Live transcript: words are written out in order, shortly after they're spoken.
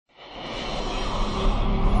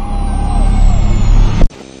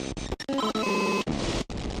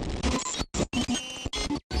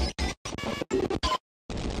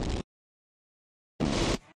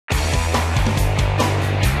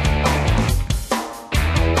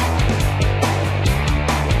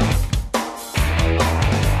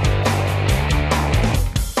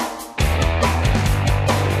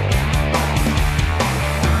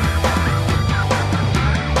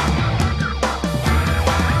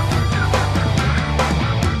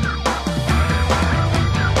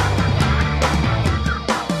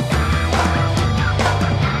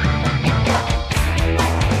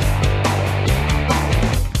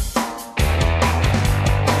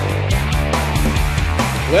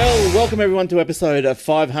Well, welcome everyone to episode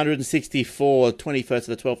 564, 21st of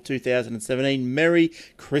the 12th, 2017. Merry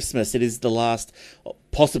Christmas. It is the last,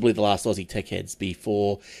 possibly the last Aussie Tech Heads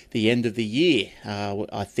before the end of the year.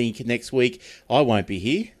 I think next week I won't be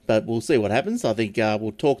here, but we'll see what happens. I think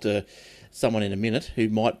we'll talk to someone in a minute who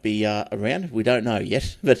might be around. We don't know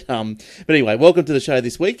yet, but anyway, welcome to the show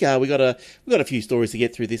this week. We got a few stories to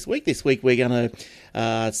get through this week. This week we're going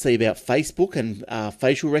to see about Facebook and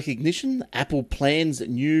facial recognition. Apple plans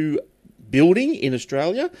new building in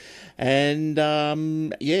Australia, and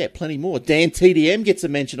plenty more. Dan TDM gets a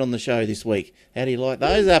mention on the show this week. How do you like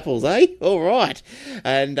those apples, eh? All right.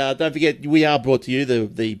 And don't forget, we are brought to you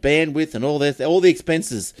the bandwidth and all the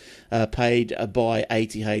expenses paid by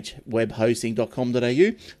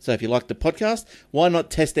athwebhosting.com.au. So if you like the podcast, why not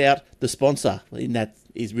test out the sponsor? And that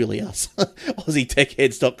is really us,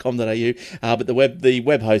 aussietechheads.com.au. But the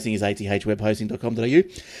web hosting is athwebhosting.com.au.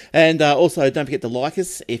 And also, don't forget to like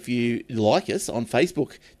us if you like us on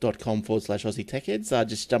facebook.com/AussieTechHeads.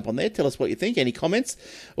 Just jump on there, tell us what you think, any comments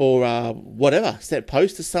or whatever.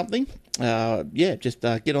 Post us something. Just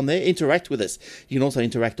get on there, interact with us. You can also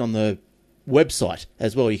interact on the website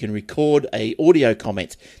as well. You can record a audio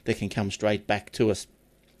comment that can come straight back to us.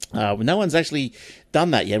 No one's actually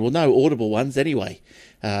done that yet. Well, no audible ones anyway.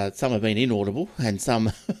 Some have been inaudible and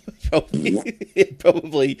some probably not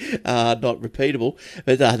repeatable.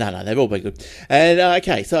 But no, they've all been good. And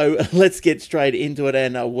okay, so let's get straight into it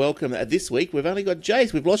and welcome this week. We've only got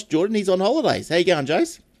Jace. We've lost Jordan. He's on holidays. How you going,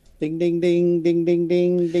 Jace? Ding, ding, ding, ding, ding,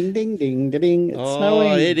 ding, ding, ding, ding, ding. It's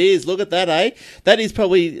snowing. It is. Look at that, eh? That is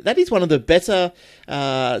one of the better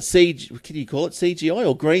can you call it CGI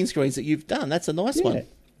or green screens that you've done. That's a nice one.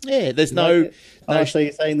 Yeah, there's no. So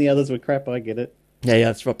you're saying the others were crap? I get it. Yeah,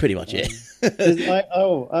 that's right, pretty much. Yeah. Does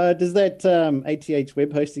that ATH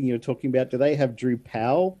web hosting you were talking about? Do they have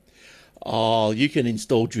Drupal? Oh, you can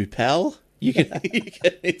install Drupal. You can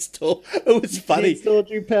install. It was funny. You can install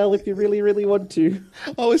Drupal if you really, really want to.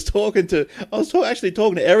 I was actually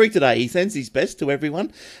talking to Eric today. He sends his best to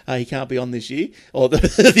everyone. He can't be on this year or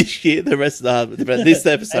this year. The rest of this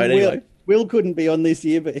episode anyway. Will couldn't be on this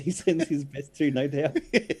year, but he sends his best too, no doubt.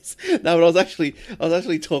 Yes. No, but I was actually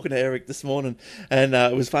talking to Eric this morning, and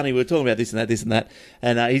it was funny. We were talking about this and that,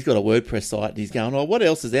 and he's got a WordPress site, and he's going, "Oh, what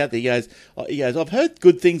else is out there?" He goes, "I've heard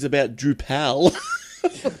good things about Drupal."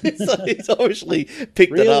 So he's obviously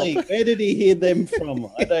picked it up. Really? Where did he hear them from?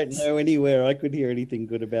 I don't know anywhere I could hear anything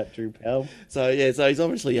good about Drupal. So he's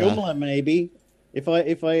obviously Joomla maybe. If I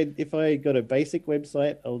got a basic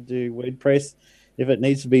website, I'll do WordPress. If it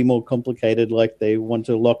needs to be more complicated, like they want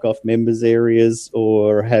to lock off members areas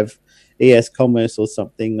or have ES Commerce or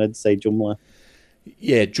something, I'd say Joomla.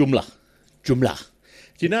 Yeah, Joomla. Do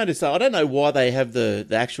you notice? I don't know why they have the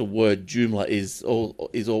actual word Joomla is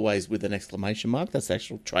always with an exclamation mark. That's the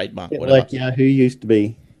actual trademark. Like Yahoo used to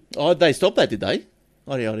be. Oh, they stopped that, did they?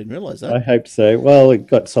 I didn't realise that. I hope so. Well, it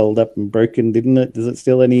got sold up and broken, didn't it? Is it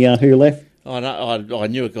still any Yahoo left? I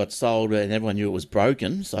knew it got sold and everyone knew it was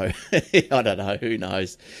broken, so I don't know, who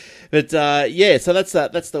knows. But so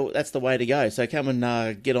that's the way to go. So come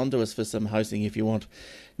and get onto us for some hosting if you want.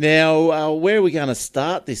 Now, where are we going to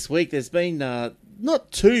start this week? There's been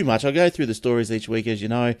not too much. I go through the stories each week, as you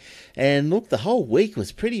know, and look, the whole week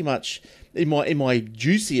was pretty much in my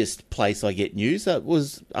juiciest place. I get news. It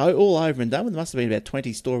was all over and done with. There must have been about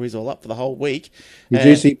 20 stories all up for the whole week. The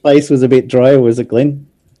juicy place was a bit dry, was it, Glenn?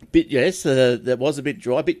 Yes, that was a bit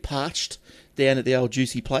dry, a bit parched down at the old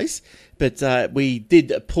juicy place, but we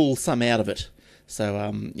did pull some out of it.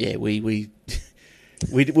 So we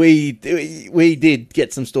did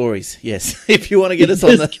get some stories. Yes, if you want to get us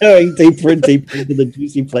on going deeper and deeper into the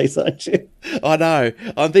juicy place, aren't you? I know.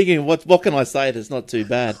 I'm thinking, what can I say that's not too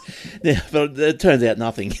bad? Yeah, but it turns out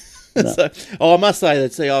nothing. No. So, I must say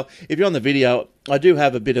that. If you're on the video, I do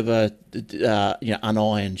have a bit of a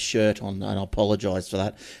unironed shirt on, and I apologise for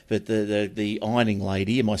that. But the ironing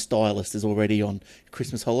lady and my stylist is already on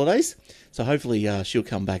Christmas holidays, so hopefully she'll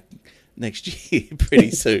come back next year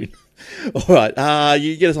pretty soon. All right,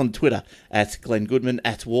 you get us on Twitter at Glenn Goodman,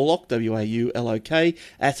 at Warlock, WAULOK,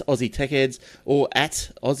 at Aussie Tech Heads, or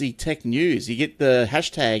at Aussie Tech News. You get the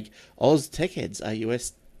hashtag OzTechHeads,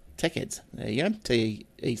 AUS Tech Heads. There you go, TECHHADS.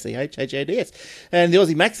 And the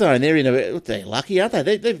Aussie Mac Zone, they're lucky, aren't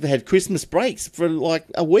they? They've had Christmas breaks for like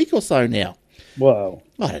a week or so now. Wow.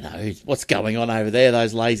 I don't know what's going on over there,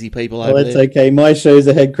 those lazy people over there. Well, that's okay. My shows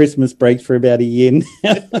have had Christmas breaks for about a year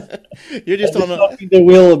now. You're just talking to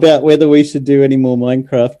Will about whether we should do any more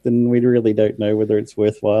Minecraft, and we really don't know whether it's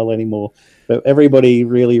worthwhile anymore. But everybody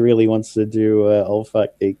really, really wants to do Old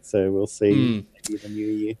Fart Geek, so we'll see maybe the new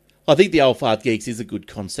year. I think the Old Fart Geeks is a good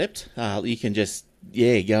concept. You can just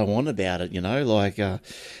go on about it,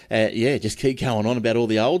 just keep going on about all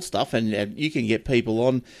the old stuff, and you can get people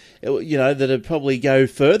on, that'd probably go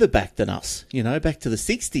further back than us, back to the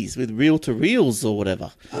 60s with reel-to-reels or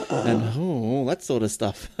whatever, and all that sort of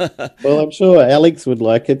stuff. Well, I'm sure Alex would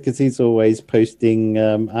like it because he's always posting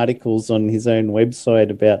articles on his own website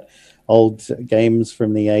about old games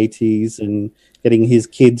from the 80s and getting his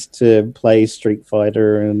kids to play Street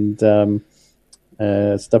Fighter and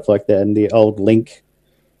stuff like that, and the old Link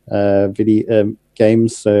video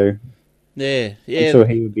games. So yeah, I'm sure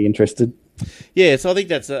he would be interested. Yeah, so I think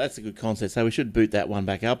that's a good concept. So we should boot that one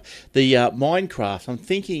back up. The Minecraft, I'm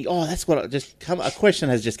thinking, that's what a question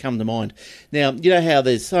has just come to mind. Now, you know how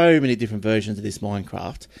there's so many different versions of this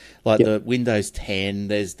Minecraft, like the Windows 10,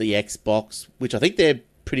 there's the Xbox, which I think they're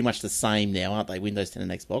pretty much the same now, aren't they? Windows 10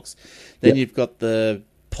 and Xbox. Then you've got the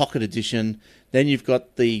Pocket Edition. Then you've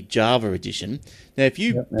got the Java Edition. Now, if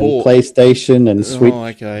you bought PlayStation and Switch,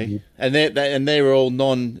 okay, and they're all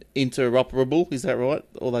non-interoperable, is that right?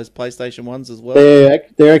 All those PlayStation ones as well.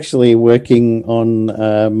 They're actually working on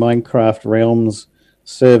Minecraft Realms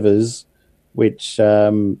servers, which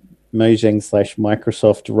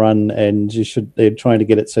Mojang/Microsoft run, and they're trying to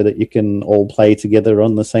get it so that you can all play together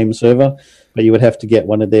on the same server. But you would have to get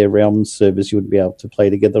one of their Realms servers. You wouldn't be able to play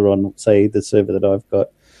together on, say, the server that I've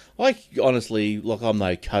got. I honestly, I'm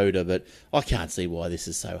no coder, but I can't see why this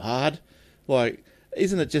is so hard.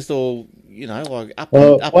 Isn't it just all, up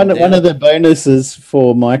and down? One of the bonuses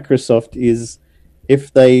for Microsoft is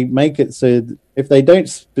if they make it so if they don't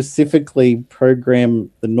specifically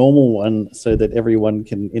program the normal one so that everyone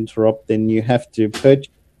can interrupt, then you have to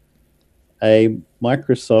purchase a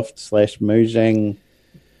Microsoft/Mojang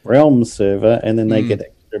Realms server, and then they get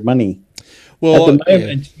extra money. Well, at the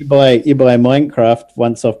moment, you buy Minecraft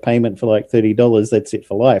once-off payment for like $30. That's it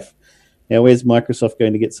for life. Now, where's Microsoft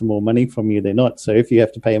going to get some more money from you? They're not. So if you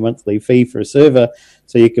have to pay a monthly fee for a server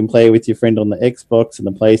so you can play with your friend on the Xbox and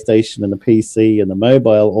the PlayStation and the PC and the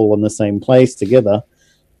mobile all on the same place together,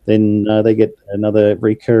 then they get another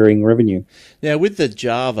recurring revenue. Now, with the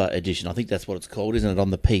Java edition, I think that's what it's called, isn't it,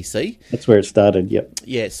 on the PC? That's where it started, yep.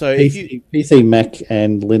 Yeah, so PC, Mac,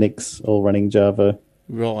 and Linux all running Java.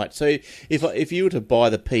 Right. So if you were to buy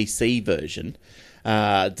the PC version,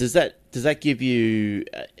 does that give you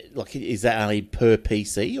is that only per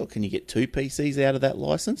PC, or can you get two PCs out of that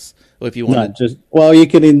license? Or if you want you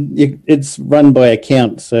can it's run by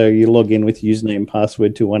account, so you log in with username and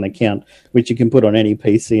password to one account, which you can put on any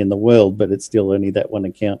PC in the world, but it's still only that one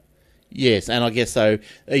account. Yes, and I guess so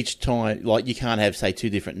each time, you can't have, say, two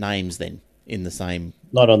different names then in the same...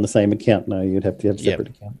 Not on the same account, no. You'd have to have separate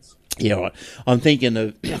accounts. Yeah, right. I'm thinking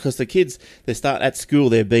of, because the kids, they start at school,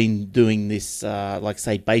 they've been doing this,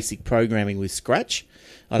 say, basic programming with Scratch.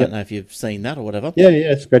 I don't know if you've seen that or whatever.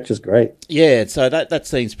 Yeah, Scratch is great. Yeah, so that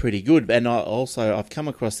seems pretty good. And I've come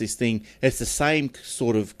across this thing, it's the same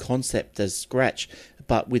sort of concept as Scratch,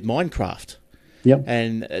 but with Minecraft. Yep.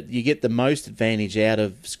 And you get the most advantage out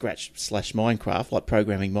of Scratch/Minecraft, like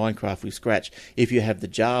programming Minecraft with Scratch, if you have the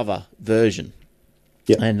Java version.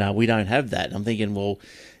 Yep. And we don't have that. I'm thinking, well,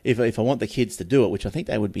 if I want the kids to do it, which I think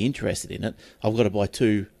they would be interested in it, I've got to buy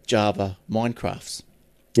two Java Minecrafts.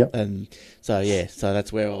 Yep. And so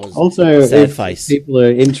that's where I was. Also, if people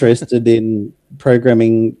are interested in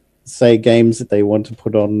programming, say, games that they want to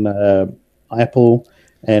put on Apple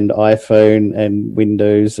and iPhone and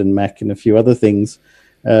Windows and Mac and a few other things,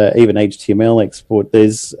 even HTML export,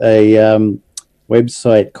 there's a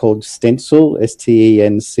website called Stencil,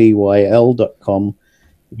 STENCYL.com,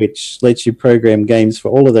 which lets you program games for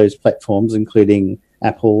all of those platforms, including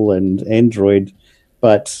Apple and Android,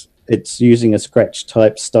 but it's using a Scratch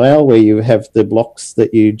type style where you have the blocks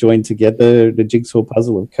that you join together, the jigsaw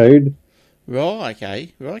puzzle of code. Right,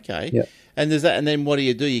 okay. Yeah. And there's that, and then what do?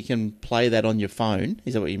 You can play that on your phone.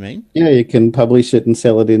 Is that what you mean? Yeah, you can publish it and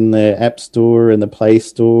sell it in the App Store and the Play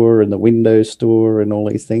Store and the Windows Store and all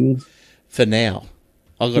these things. For now.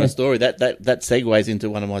 I've got a story that segues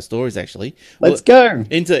into one of my stories, actually. Let's go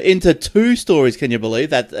into two stories. Can you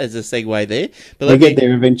believe that as a segue there? But we'll get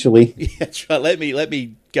there eventually. Yeah, that's right. Let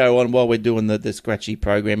me go on while we're doing the scratchy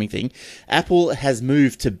programming thing. Apple has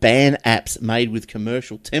moved to ban apps made with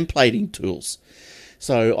commercial templating tools.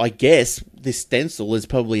 So I guess this Stencil is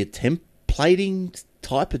probably a templating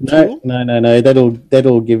type of tool. No.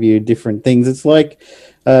 That'll give you different things. It's like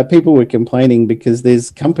people were complaining because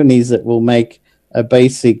there's companies that will make a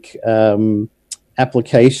basic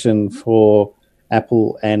application for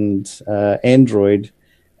Apple and Android,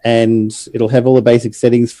 and it'll have all the basic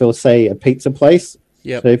settings for, say, a pizza place.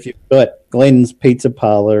 Yep. So if you've got Glenn's Pizza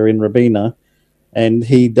Parlor in Robina, and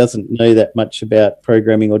he doesn't know that much about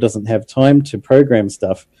programming or doesn't have time to program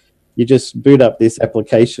stuff. You just boot up this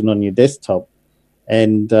application on your desktop,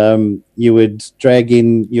 and you would drag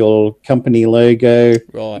in your company logo,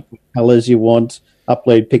 Right. colors you want,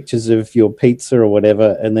 upload pictures of your pizza or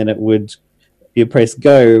whatever, and then you press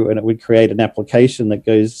go, and it would create an application that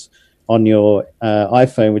goes on your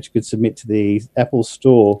iPhone, which you could submit to the Apple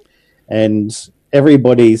Store, and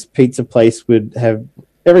everybody's pizza place would have.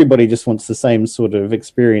 Everybody just wants the same sort of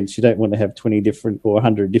experience. You don't want to have 20 different or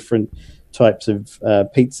 100 different types of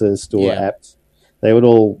pizza store apps. They would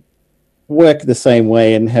all work the same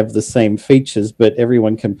way and have the same features, but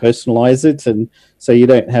everyone can personalize it, and so you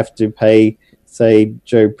don't have to pay, say,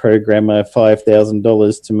 Joe Programmer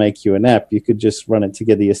 $5,000 to make you an app. You could just run it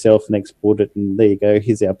together yourself and export it, and there you go,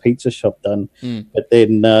 here's our pizza shop done. But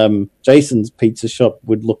then Jason's pizza shop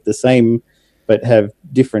would look the same but have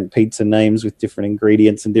different pizza names with different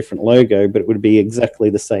ingredients and different logo, but it would be exactly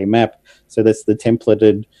the same app. So that's the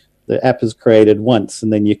templated. The app is created once,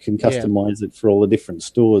 and then you can customize it for all the different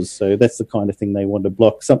stores. So that's the kind of thing they want to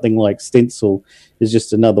block. Something like Stencil is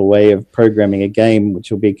just another way of programming a game,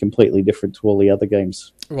 which will be completely different to all the other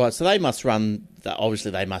games. Right. So they must run.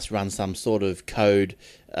 Obviously, they must run some sort of code.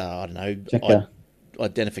 I don't know. Checker.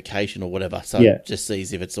 Identification or whatever, so it just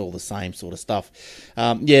sees if it's all the same sort of stuff.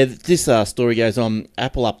 This story goes on.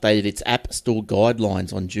 Apple updated its App Store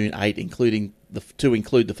guidelines on June 8, to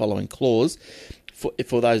include the following clause.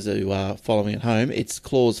 For those who are following at home, it's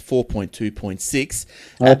clause 4.2.6.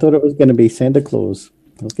 I thought it was going to be Santa Claus.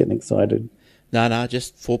 I was getting excited. No,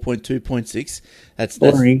 just 4.2.6. That's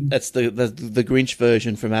the Grinch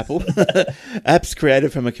version from Apple. Apps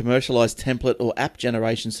created from a commercialized template or app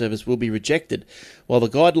generation service will be rejected. While the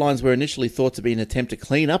guidelines were initially thought to be an attempt to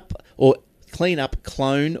clean up,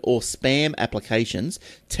 clone, or spam applications,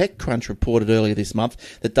 TechCrunch reported earlier this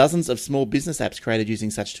month that dozens of small business apps created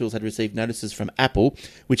using such tools had received notices from Apple,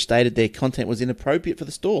 which stated their content was inappropriate for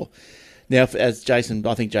the store. Now, I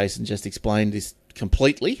think Jason just explained this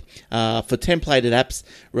completely. For templated apps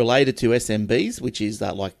related to SMBs, which is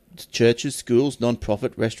like churches, schools,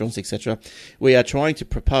 non-profit, restaurants, etc., we are trying to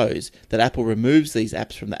propose that Apple removes these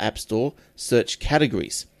apps from the App Store search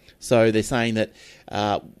categories. So they're saying that.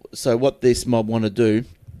 So what this mob want to do.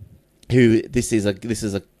 This is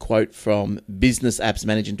a quote from Business Apps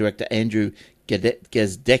Managing Director Andrew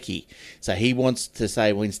Gazdecki. So he wants to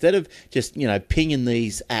say, well, instead of just pinging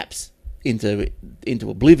these apps into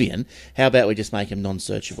oblivion, how about we just make them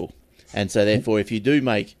non-searchable? And so therefore, if you do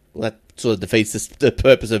make, well, that sort of defeats the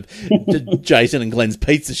purpose of Jason and Glenn's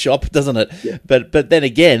pizza shop, doesn't it? Yeah. But then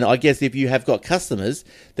again, I guess if you have got customers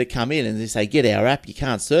that come in and they say, get our app, you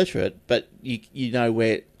can't search for it, but you know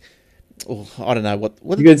where. Oh, I don't know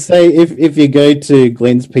what you could say. If you go to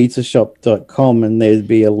glenspizzashop.com and there'd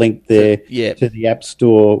be a link there to the App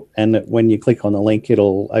Store, and when you click on the link,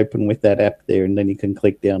 it'll open with that app there, and then you can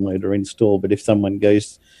click download or install. But if someone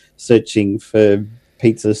goes searching for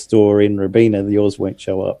pizza store in Robina, yours won't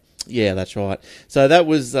show up. Yeah, that's right. So that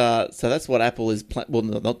was that's what Apple is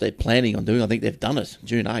not they're planning on doing. I think they've done it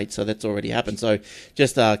June 8th, so that's already happened. So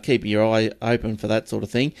just keep your eye open for that sort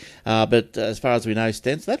of thing. But as far as we know,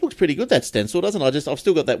 stencil, that looks pretty good. That stencil, doesn't it? I've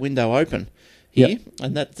still got that window open here,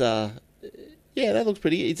 and that that looks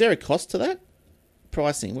pretty. Is there a cost to that?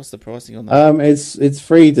 Pricing? What's the pricing on that? It's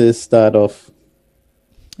free to start off.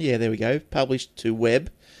 Yeah, there we go. Published to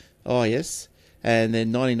web. Oh yes, and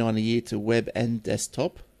then $99 a year to web and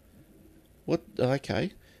desktop. What?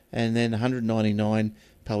 Okay. And then $199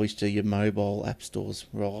 published to your mobile app stores.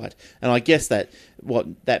 Right. And I guess that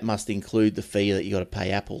must include the fee that you got to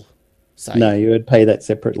pay Apple. Say. No, you would pay that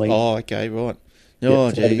separately. Oh, okay, right. Oh,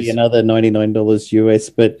 so that'd be another $99 US.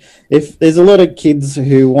 But if there's a lot of kids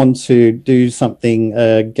who want to do something,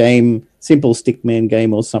 a game, simple Stickman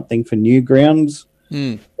game or something for Newgrounds,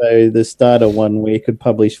 so the starter one where you could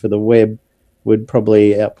publish for the web would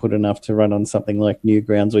probably output enough to run on something like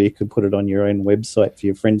Newgrounds, or you could put it on your own website for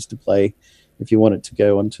your friends to play. If you want it to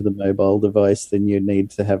go onto the mobile device, then you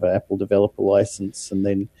need to have an Apple developer license, and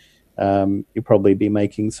then you'll probably be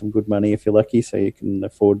making some good money if you're lucky, so you can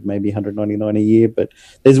afford maybe $199 a year. But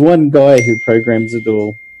there's one guy who programs it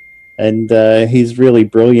all, and he's really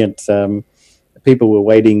brilliant. People were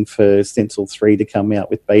waiting for Stencil 3 to come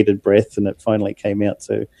out with bated breath, and it finally came out,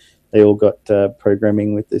 so they all got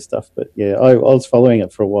programming with this stuff. But yeah, I was following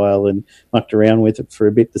it for a while and mucked around with it for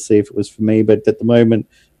a bit to see if it was for me. But at the moment,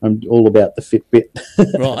 I'm all about the Fitbit.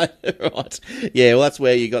 Right. Yeah, well, that's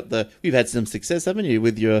where you got you've had some success, haven't you,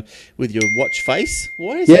 with your watch face?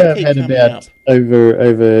 Why is that keep I've had about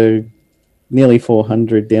over nearly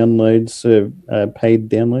 400 downloads, paid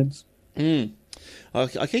downloads.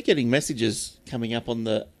 I keep getting messages coming up on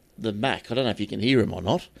the Mac. I don't know if you can hear them or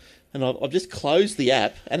not. And I've just closed the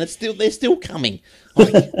app, and they're still coming.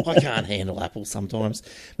 I can't handle Apple sometimes.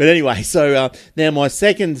 But anyway, so now my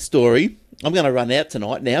second story, I'm going to run out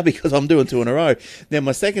tonight now because I'm doing 2 in a row. Now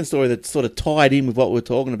my second story that's sort of tied in with what we're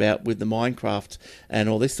talking about with the Minecraft and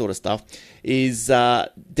all this sort of stuff is Dan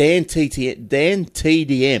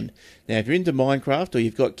TDM. Now, if you're into Minecraft or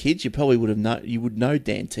you've got kids, you probably would know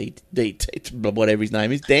Dan whatever his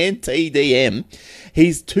name is, Dan TDM.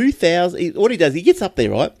 He's 2000. What he does, he gets up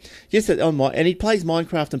there, right? And he plays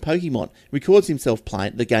Minecraft and Pokemon. Records himself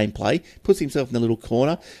playing the gameplay, puts himself in a little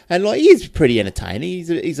corner, and he is pretty entertaining.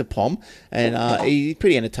 He's a pom, and he's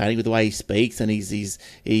pretty entertaining with the way he speaks and he's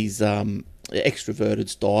extroverted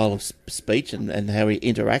style of speech and how he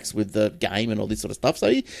interacts with the game and all this sort of stuff.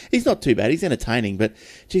 So he's not too bad. He's entertaining. But,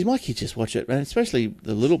 geez, my kids just watch it, and especially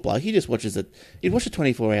the little bloke, he just watches it. He'd watch it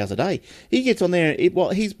 24 hours a day. He gets on there, while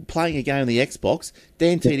he's playing a game on the Xbox,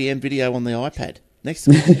 Dan TDM video on the iPad next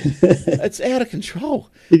to him. It's out of control.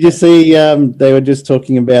 Did you see, they were just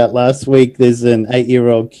talking about last week, there's an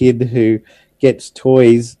 8-year-old kid who gets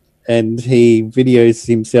toys and he videos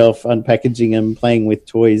himself unpackaging and playing with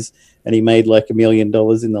toys, and he made like $1 million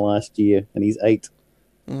in the last year, and he's 8.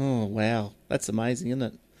 Oh, wow. That's amazing, isn't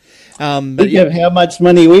it? Think of how much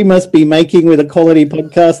money we must be making with a quality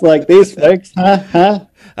podcast like this, folks.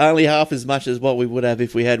 Only half as much as what we would have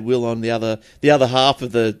if we had Will on the other half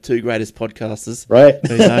of the 2 greatest podcasters. Right.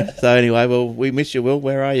 So anyway, well, we miss you, Will.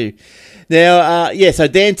 Where are you? Now, so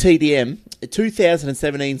Dan TDM,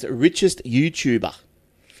 2017's richest YouTuber.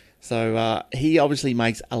 So he obviously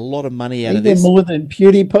makes a lot of money out of this. More than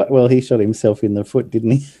PewDiePie. Well, he shot himself in the foot,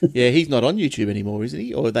 didn't he? Yeah, he's not on YouTube anymore, isn't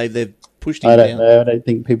he? Or they've pushed him down? I don't know. I don't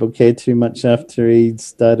think people care too much after he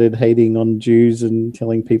started hating on Jews and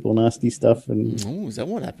telling people nasty stuff. And is that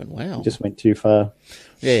what happened? Wow. Just went too far.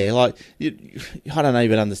 Yeah, I don't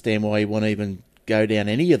even understand why you want to even go down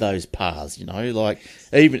any of those paths, even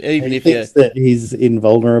he if thinks that he's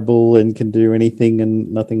invulnerable and can do anything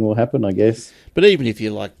and nothing will happen, I guess. But even if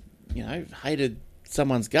you hated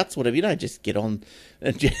someone's guts, whatever, you don't just get on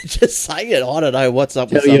and just say it. I don't know what's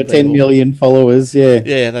up with some people. 10 million followers, yeah.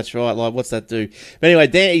 Yeah, that's right. What's that do? But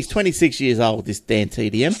anyway, he's 26 years old, this Dan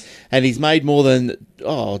TDM, and he's made more than,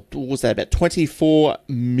 what was that, about $24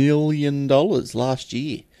 million last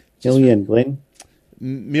year. Million, Glenn.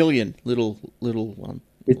 Million, little one.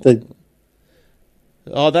 With the...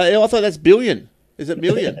 I thought that's billion. Is it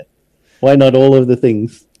million? Why not all of the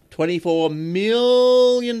things? $24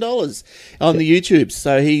 million on the YouTube.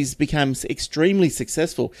 So he's become extremely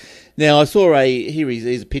successful. Now, I saw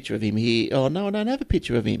here's a picture of him here. Oh, no, I don't have a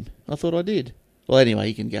picture of him. I thought I did. Well, anyway,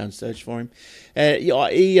 you can go and search for him. He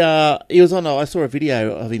was on, I saw a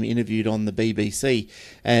video of him interviewed on the BBC,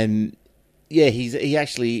 and yeah,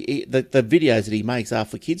 the videos that he makes are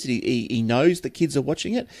for kids. He knows that kids are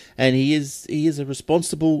watching it, and he is a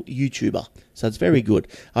responsible YouTuber. So it's very good.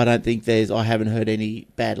 I don't think I haven't heard any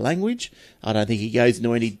bad language. I don't think he goes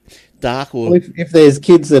into any dark or... Well, if there's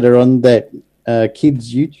kids that are on that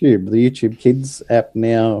kids YouTube, the YouTube Kids app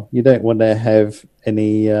now, you don't want to have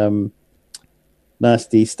any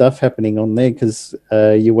nasty stuff happening on there because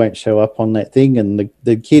you won't show up on that thing. And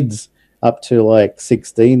the kids up to like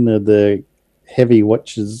 16 are the heavy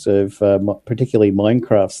watchers of particularly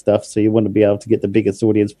Minecraft stuff. So you want to be able to get the biggest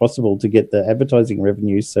audience possible to get the advertising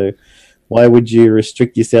revenue. So why would you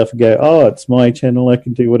restrict yourself and go, oh, it's my channel, I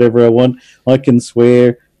can do whatever I want, I can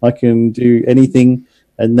swear, I can do anything,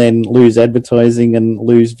 and then lose advertising and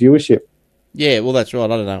lose viewership? Yeah, well, that's right. I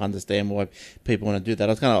don't understand why people want to do that.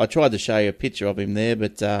 I tried to show you a picture of him there,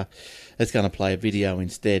 but it's going to play a video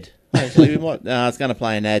instead. Actually, it's going to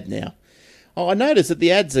play an ad now. Oh, I noticed that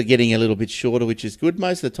the ads are getting a little bit shorter, which is good.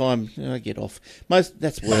 Most of the time, get off.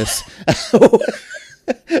 That's worse.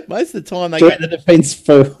 Most of the time, they get the defense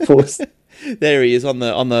force. There he is on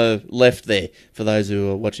the left there, for those who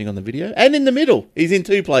are watching on the video. And in the middle. He's in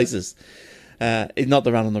 2 places. He's not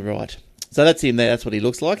the one on the right. So that's him there. That's what he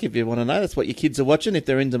looks like, if you want to know. That's what your kids are watching if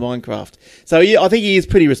they're into Minecraft. So yeah, I think he is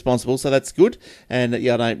pretty responsible, so that's good. And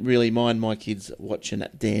yeah, I don't really mind my kids watching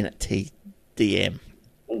Dan TDM.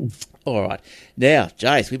 All right. Now,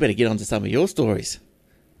 Jace, we better get on to some of your stories.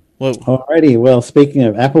 Well, alrighty. Well, speaking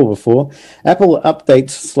of Apple before, Apple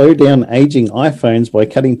updates slow down aging iPhones by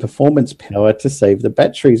cutting performance power to save the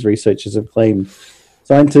batteries, researchers have claimed.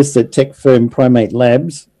 Scientists at tech firm Primate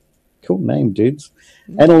Labs, cool name, dudes,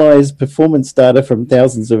 analysed performance data from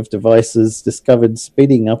thousands of devices, discovered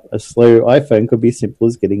speeding up a slow iPhone could be as simple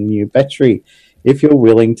as getting a new battery if you're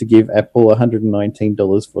willing to give Apple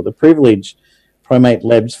 $119 for the privilege. Primate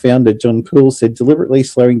Labs founder John Poole said deliberately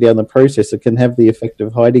slowing down the processor can have the effect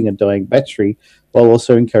of hiding a dying battery while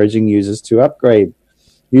also encouraging users to upgrade.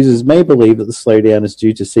 Users may believe that the slowdown is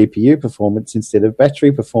due to CPU performance instead of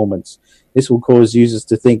battery performance. This will cause users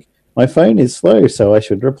to think, my phone is slow, so I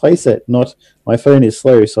should replace it, not my phone is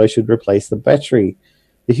slow, so I should replace the battery.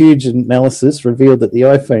 The huge analysis revealed that the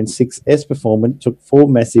iPhone 6s performance took 4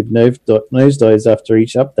 massive nosedives after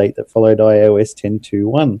each update that followed iOS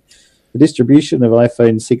 10.2.1. The distribution of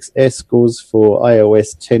iPhone 6s scores for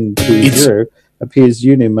iOS 10.2.0 appears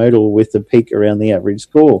unimodal with the peak around the average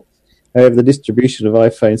score. However, the distribution of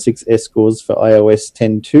iPhone 6s scores for iOS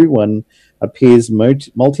 10.2.1 appears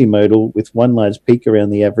multimodal with one large peak around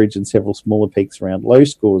the average and several smaller peaks around low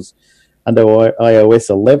scores. Under iOS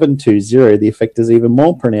 11.2.0, the effect is even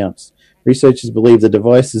more pronounced. Researchers believe the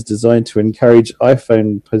device is designed to encourage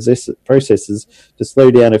iPhone processors to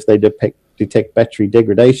slow down if they detect battery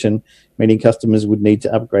degradation, meaning customers would need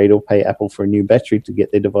to upgrade or pay Apple for a new battery to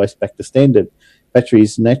get their device back to standard.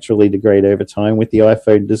 Batteries naturally degrade over time, with the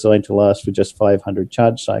iPhone designed to last for just 500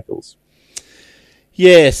 charge cycles.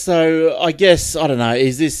 Yeah, so I guess, I don't know,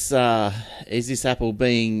 is this Apple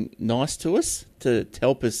being nice to us to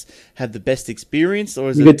help us have the best experience? Or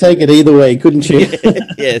is you could take it either way, couldn't you?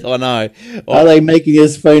 Yeah, I know. Are they making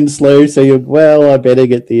his phone slow so I better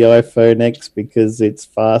get the iPhone X because it's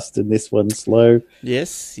fast and this one's slow?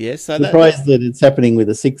 Yes. So Surprised that it's happening with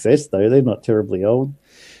the 6S, though. They're not terribly old.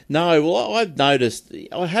 No, well, I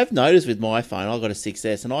have noticed with my phone, I've got a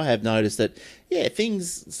 6S, and I have noticed that,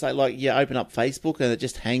 things say like you open up Facebook and it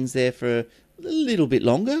just hangs there for a little bit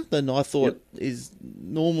longer than I thought is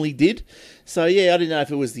normally did. So, I didn't know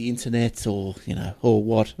if it was the internet or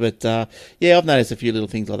what. But, I've noticed a few little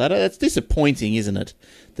things like that. It's disappointing, isn't it?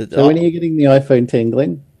 So when are you getting the iPhone 10,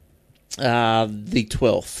 Glenn? The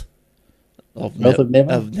 12th. Of never?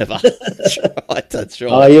 That's right, that's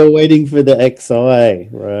right. Oh, you're waiting for the XI,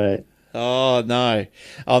 right. Oh, no.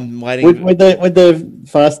 I'm waiting. Would the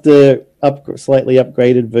faster, slightly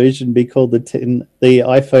upgraded version be called the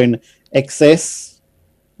iPhone XS?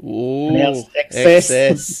 Ooh,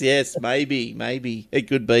 XS. Yes, maybe. It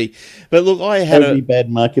could be. But look, I had bad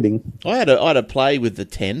marketing. I had a play with the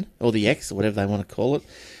 10, or the X, or whatever they want to call it.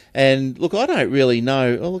 And look, I don't really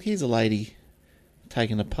know. Oh, look, here's a lady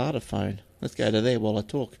taking apart a phone. Let's go to there while I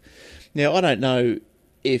talk. Now, I don't know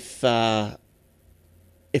if I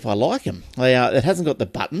like them. It hasn't got the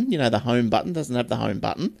button, the home button. Doesn't have the home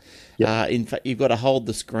button. Yep. In fact, you've got to hold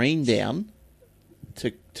the screen down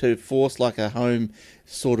to force like a home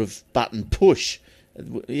sort of button push.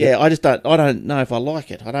 Yeah, I don't know if I like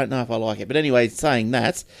it. I don't know if I like it. But anyway, saying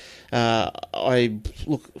that, if I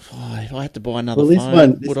had to buy another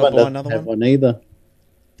phone, would I buy another one? One either.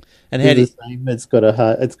 And it's the same. It's got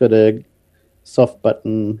a soft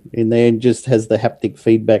button in there and just has the haptic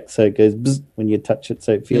feedback, so it goes bzz when you touch it,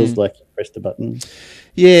 so it feels like you pressed a button.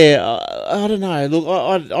 Yeah, I don't know. Look,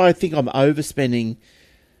 I think I'm overspending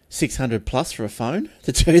 $600 plus for a phone,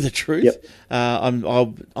 to tell you the truth. Yep.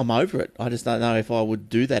 I'm over it. I just don't know if I would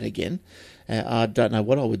do that again. I don't know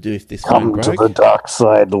what I would do if this phone broke. Come to the dark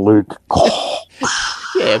side, Luke.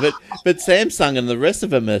 Yeah, but Samsung and the rest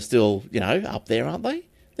of them are still, up there, aren't they?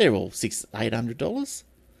 They're all $600-$800.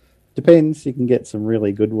 Depends. You can get some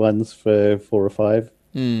really good ones for $4 or $5.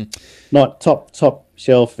 Not top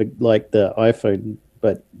shelf like the iPhone,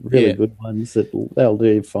 but really good ones they'll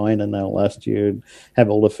do fine and they'll last you and have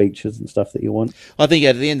all the features and stuff that you want. I think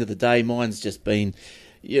at the end of the day, mine's just been.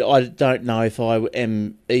 I don't know if I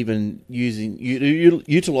am even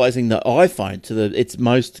utilizing the iPhone to its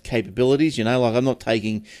most capabilities. Like I'm not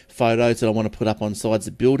taking photos that I want to put up on sides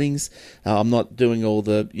of buildings. I'm not doing all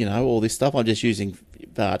the all this stuff. I'm just using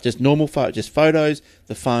just normal photos,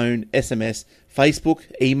 the phone, SMS, Facebook,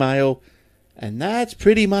 email, and that's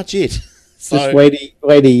pretty much it. So, just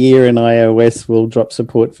wait a year and iOS will drop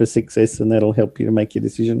support for 6S and that'll help you to make your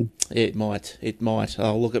decision. It might.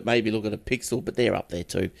 I'll look at a Pixel, but they're up there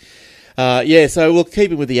too. So we'll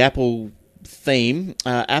keep it with the Apple theme.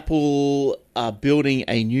 Apple are building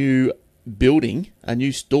a new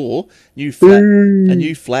store, a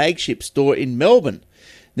new flagship store in Melbourne.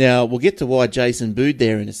 Now, we'll get to why Jason booed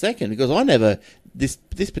there in a second, because this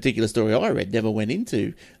particular story I read never went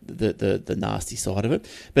into the nasty side of it.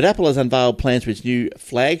 But Apple has unveiled plans for its new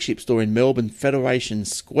flagship store in Melbourne Federation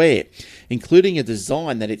Square, including a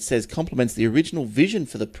design that it says complements the original vision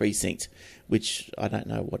for the precinct, which I don't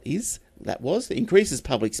know what that was. It increases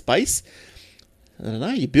public space. I don't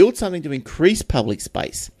know. You build something to increase public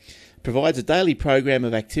space. Provides a daily program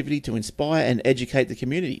of activity to inspire and educate the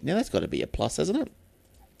community. Now, that's got to be a plus, hasn't it?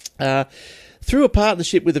 Through a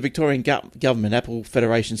partnership with the Victorian government, Apple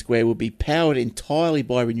Federation Square will be powered entirely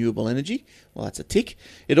by renewable energy. Well, that's a tick.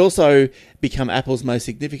 It also become Apple's most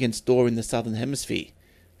significant store in the Southern Hemisphere.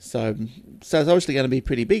 So it's obviously going to be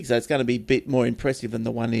pretty big. So it's going to be a bit more impressive than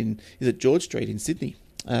the one is it George Street in Sydney?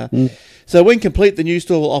 So when complete, the new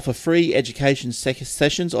store will offer free education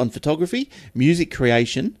sessions on photography, music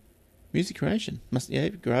creation,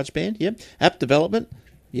 GarageBand, app development,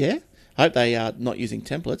 hope they are not using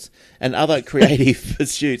templates, and other creative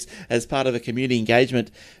pursuits as part of a community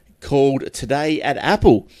engagement called Today at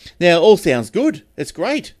Apple. Now, all sounds good. It's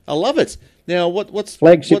great. I love it. Now, what's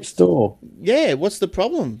flagship store? Yeah, what's the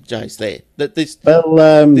problem, Jace? There that this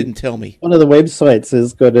didn't tell me. One of the websites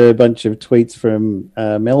has got a bunch of tweets from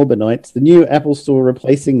Melbourneites. The new Apple store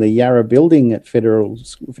replacing the Yarra building at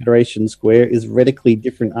Federation Square is radically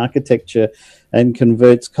different architecture and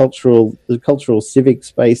converts the cultural civic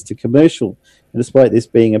space to commercial. And despite this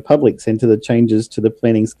being a public centre, the changes to the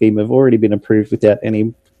planning scheme have already been approved without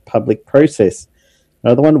any public process.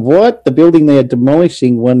 Another one, what? The building they are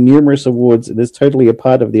demolishing won numerous awards and is totally a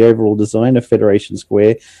part of the overall design of Federation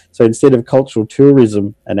Square. So instead of cultural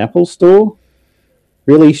tourism, an Apple store?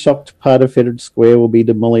 Really shocked part of Federation Square will be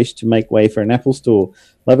demolished to make way for an Apple store.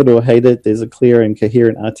 Love it or hate it, there's a clear and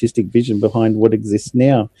coherent artistic vision behind what exists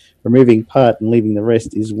now. Removing part and leaving the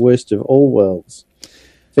rest is worst of all worlds.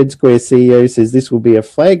 Fed Square CEO says this will be a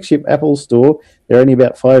flagship Apple store. There are only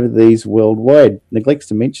about 5 of these worldwide. Neglects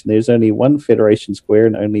to mention there's only one Federation Square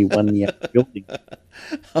and only one building.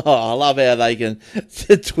 Oh, I love how they can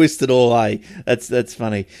twist it all, eh? That's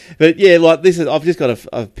funny. But yeah, like this is, I've just got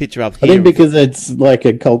a picture up here. I think because it's like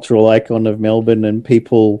a cultural icon of Melbourne and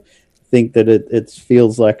people think that it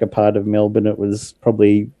feels like a part of Melbourne. It was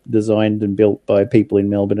probably designed and built by people in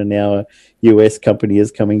Melbourne, and now a US company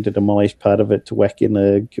is coming to demolish part of it to whack in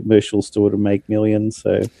a commercial store to make millions.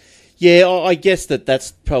 So, yeah, I guess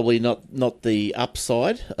that's probably not the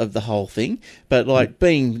upside of the whole thing. But like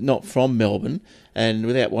being not from Melbourne and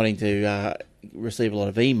without wanting to receive a lot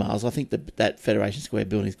of emails, I think that Federation Square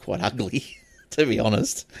building is quite ugly. To be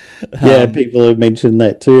honest, people have mentioned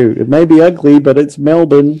that too. It may be ugly, but it's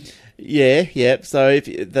Melbourne. Yeah. So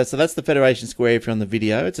that's the Federation Square if you're on the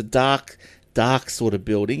video. It's a dark sort of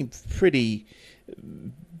building, pretty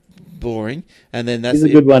boring. And then that's a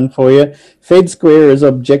good one for you. Fed Square is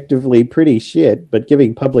objectively pretty shit, but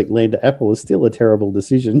giving public land to Apple is still a terrible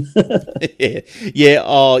decision. Yeah.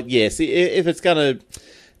 Oh, yes. If it's gonna,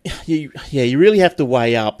 you really have to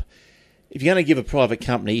weigh up. If you're going to give a private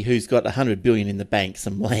company who's got $100 billion in the bank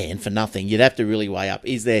some land for nothing, you'd have to really weigh up: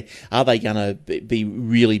 are they going to be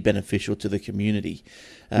really beneficial to the community?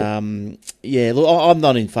 Look, I'm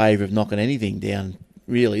not in favour of knocking anything down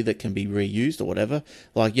really that can be reused or whatever.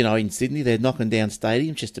 Like in Sydney, they're knocking down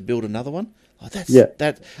stadiums just to build another one. Oh,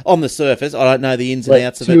 that on the surface, I don't know the ins and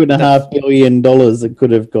outs of it. $2.5 billion that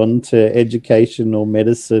could have gone to education or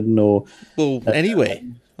medicine or anywhere.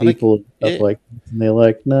 People and stuff like that. And they're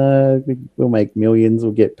like, no, we'll make millions.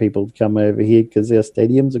 We'll get people to come over here because our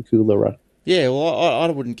stadiums are cooler. Yeah, well, I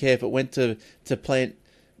wouldn't care if it went to plant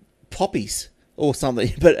poppies or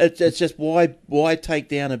something. But it's just why take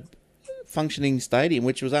down a functioning stadium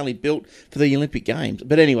which was only built for the Olympic Games?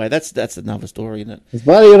 But anyway, that's another story, isn't it? It's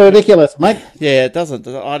bloody ridiculous, mate. Yeah, it doesn't.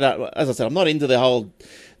 I don't. As I said, I'm not into the whole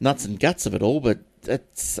nuts and guts of it all. But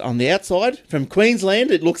it's on the outside from Queensland,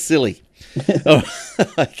 it looks silly.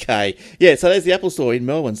 Okay. Yeah, so there's the Apple Store in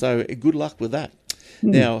Melbourne, so good luck with that.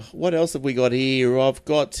 Now, what else have we got here? I've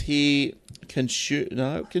got here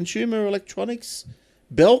consumer electronics.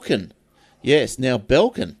 Belkin. Yes, now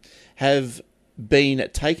Belkin have been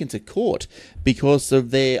taken to court because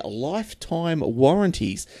of their lifetime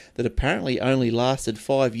warranties that apparently only lasted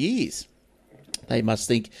 5 years. They must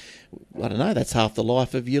think, I don't know, that's half the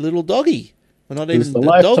life of your little doggy. Well, not even the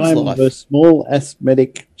lifetime of a small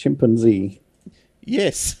asthmatic chimpanzee.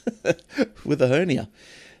 Yes, with a hernia.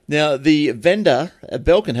 Now, the vendor,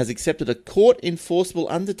 Belkin, has accepted a court-enforceable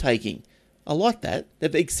undertaking. I like that.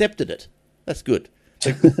 They've accepted it. That's good.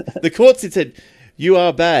 The court said, you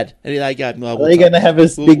are bad. And they go, are they going to have a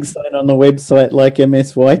big sign on the website like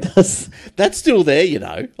MSY does? That's still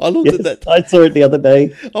there, I looked at that. I saw it the other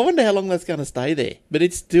day. I wonder how long that's going to stay there. But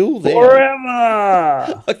it's still there.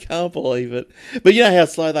 Forever! I can't believe it. But you know how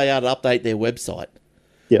slow they are to update their website?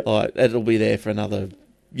 Yeah. It'll be there for another...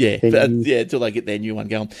 until they get their new one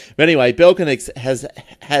going. But anyway, Belkin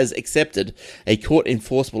has accepted a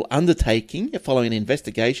court-enforceable undertaking following an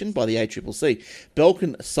investigation by the ACCC.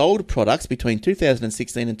 Belkin sold products between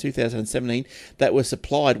 2016 and 2017 that were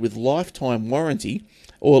supplied with lifetime warranty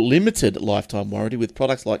or limited lifetime warranty with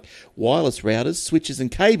products like wireless routers, switches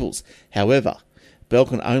and cables. However,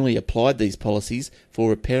 Belkin only applied these policies for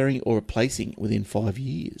repairing or replacing within 5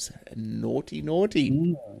 years. Naughty,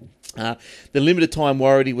 naughty. The limited time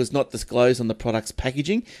warranty was not disclosed on the product's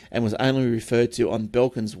packaging and was only referred to on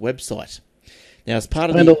Belkin's website. Now, as part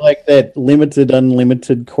of kind of like that limited,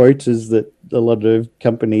 unlimited quotas that a lot of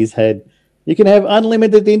companies had. You can have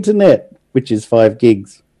unlimited internet, which is 5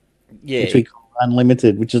 gigs. Yeah. Which we call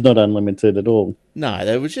unlimited, which is not unlimited at all. No,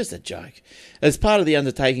 that was just a joke. As part of the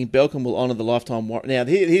undertaking, Belkin will honour the lifetime warranty. Now,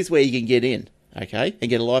 here's where you can get in, okay, and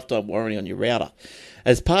get a lifetime warranty on your router.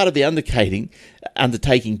 As part of the undertaking,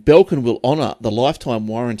 Belkin will honour the lifetime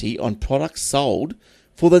warranty on products sold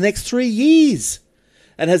for the next 3 years.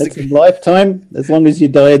 And has a lifetime. As long as you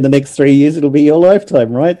die in the next 3 years, it'll be your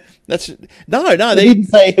lifetime, right? No. They didn't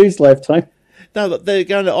say whose lifetime. No, they're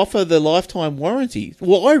going to offer the lifetime warranty.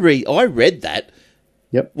 Well, I read that.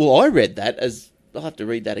 Yep. Well, I read that as, I'll have to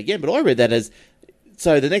read that again, but I read that as,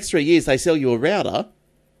 so the next 3 years they sell you a router,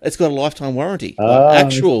 it's got a lifetime warranty,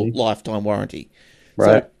 actual lifetime warranty.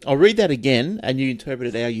 Right. So I'll read that again, and you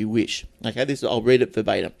interpret it how you wish. Okay, I'll read it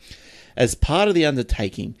verbatim. As part of the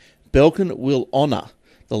undertaking, Belkin will honour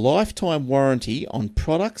the lifetime warranty on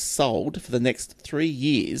products sold for the next 3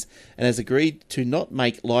 years and has agreed to not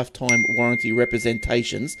make lifetime warranty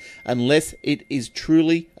representations unless it is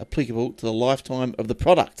truly applicable to the lifetime of the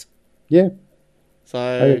product. Yeah. So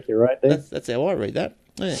I think you're right there. That's how I read that.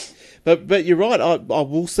 Yeah. But you're right. I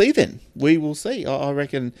will see then. We will see. I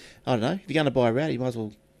reckon, I don't know, if you're going to buy a router, you might as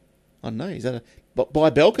well, I don't know, is that buy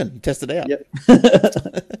Belkin, test it out. Yep.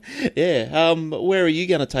 Yeah. Where are you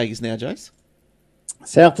going to take us now, Jace?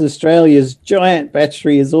 South Australia's giant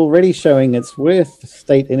battery is already showing its worth.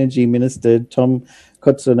 State Energy Minister Tom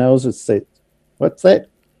Koutsantonis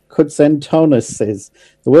says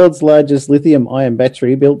the world's largest lithium-ion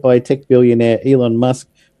battery, built by tech billionaire Elon Musk,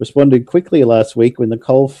 responded quickly last week when the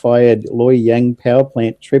coal-fired Loy Yang power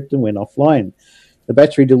plant tripped and went offline. The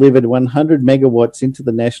battery delivered 100 megawatts into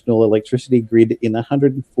the national electricity grid in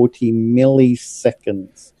 140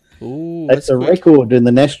 milliseconds. Ooh, that's a quick record, and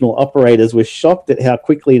the national operators were shocked at how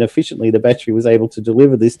quickly and efficiently the battery was able to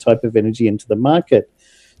deliver this type of energy into the market.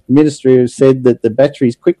 The ministry said that the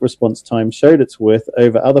battery's quick response time showed its worth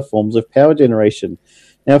over other forms of power generation.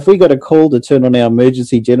 Now, if we got a call to turn on our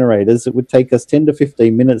emergency generators, it would take us 10 to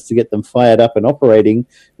 15 minutes to get them fired up and operating,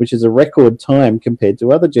 which is a record time compared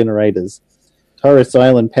to other generators. Torres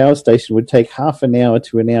Island Power Station would take half an hour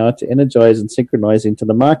to energize and synchronize into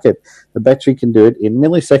the market. The battery can do it in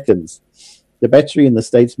milliseconds. The battery in the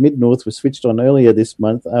state's mid-north was switched on earlier this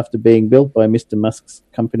month after being built by Mr. Musk's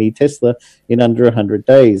company Tesla in under 100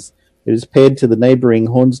 days. It is paired to the neighbouring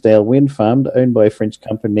Hornsdale wind farm, owned by French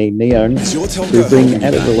company Neoen, to bring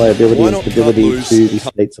added reliability and stability to the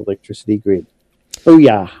state's electricity grid.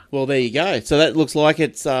 Booyah! Well, there you go. So that looks like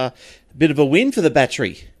it's a bit of a win for the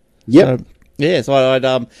battery. Yep. So, yeah, so I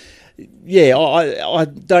don't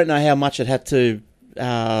know how much it had to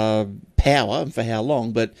power and for how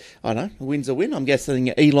long, but I don't know, a win's a win. I'm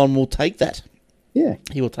guessing Elon will take that. Yeah.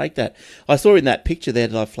 He will take that. I saw in that picture there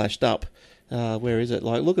that I flashed up, where is it?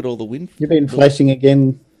 Like, look at all the wind. You've been flashing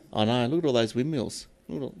again. I know, look at all those windmills.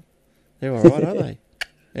 They're all right, aren't they?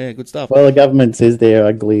 Yeah, good stuff. Well, the government says they're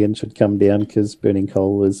ugly and should come down because burning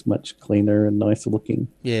coal is much cleaner and nicer looking.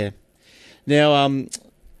 Yeah. Now,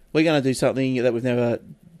 we're going to do something that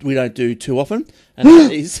we don't do too often, and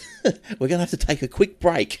that is we're going to have to take a quick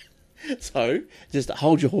break. So just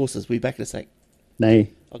hold your horses. We'll be back in a sec.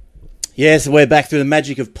 Nay. Yes, we're back through the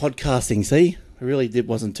magic of podcasting. See, it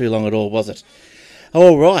wasn't too long at all, was it?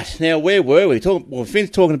 All right. Now, where were we? We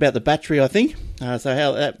finished talking about the battery, I think. So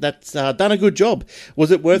how that's done a good job.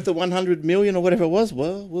 Was it worth the 100 million or whatever it was?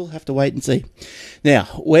 Well, we'll have to wait and see. Now,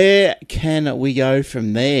 where can we go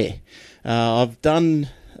from there? I've done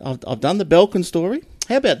the Belkin story.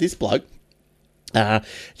 How about this bloke?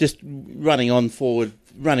 Just running on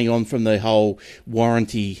from the whole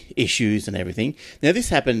warranty issues and everything. Now, this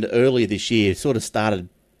happened earlier this year. It sort of started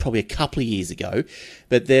probably a couple of years ago.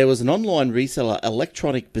 But there was an online reseller,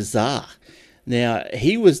 Electronic Bazaar. Now,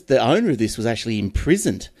 the owner of this was actually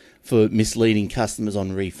imprisoned for misleading customers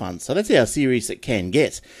on refunds. So that's how serious it can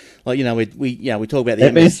get. Like, we talk about the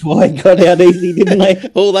MSY got out easy, didn't they?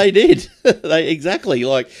 Well, they did. Exactly.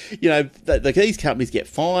 Like, these companies get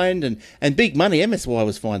fined and big money. MSY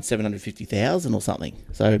was fined $750,000 or something.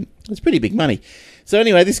 So it's pretty big money. So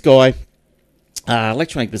anyway, this guy,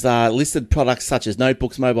 Electronic Bazaar, listed products such as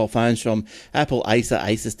notebooks, mobile phones from Apple, Acer,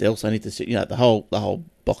 Asus, Dell, Sony, the whole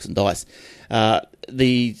box and dice.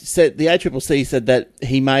 the ACCC said that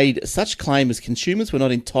he made such claim as consumers were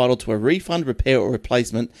not entitled to a refund, repair, or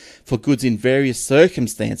replacement for goods in various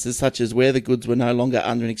circumstances, such as where the goods were no longer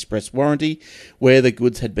under an express warranty, where the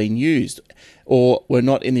goods had been used, or were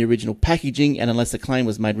not in the original packaging, and unless the claim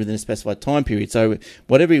was made within a specified time period. So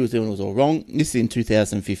whatever he was doing was all wrong. This is in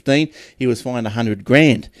 2015. He was fined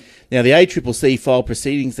 $100,000. Now, the ACCC filed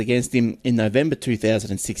proceedings against him in November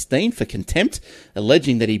 2016 for contempt,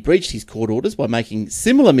 alleging that he breached his court orders by making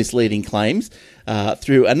similar misleading claims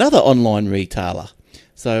through another online retailer.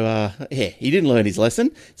 So, he didn't learn his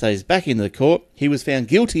lesson, so he's back in the court. He was found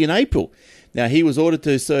guilty in April. Now, he was ordered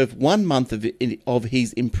to serve 1 month of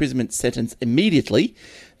his imprisonment sentence immediately.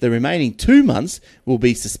 The remaining 2 months will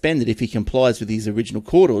be suspended if he complies with his original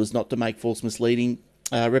court orders not to make false misleading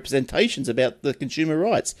representations about the consumer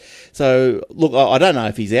rights. So, look, I don't know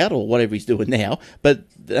if he's out or whatever he's doing now, but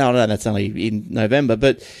I know that's only in November,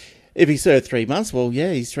 but if he served 3 months, well,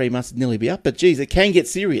 yeah, his 3 months would nearly be up. But, geez, it can get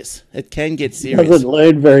serious. It can get serious. Doesn't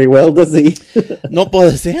learn very well, does he? Not by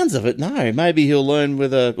the sounds of it, no. Maybe he'll learn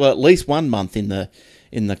with at least 1 month in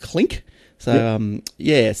the clink. So,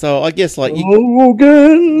 so I guess like...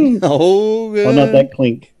 Hogan! Hogan! Oh, not that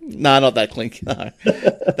clink. No, not that clink, no.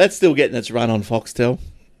 That's still getting its run on Foxtel.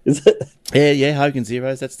 Is it? Yeah, Hogan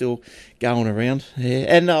Zeros, that's still going around. Yeah,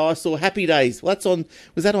 and I saw Happy Days. Well,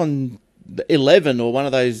 was that on 11 or one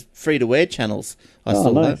of those free-to-air channels? I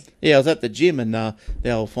saw nice. that. Yeah, I was at the gym and the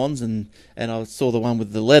old Fonz and I saw the one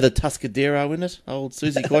with the leather Tuscadero in it, old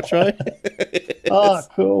Susie Quattro. Oh,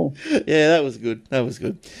 cool. Yeah, that was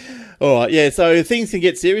good. All right, yeah, so things can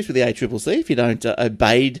get serious with the ACCC if you don't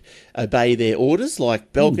obey their orders,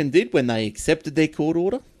 like Belkin did when they accepted their court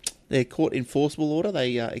order, their court enforceable order.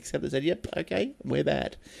 They accepted, said, yep, okay, we're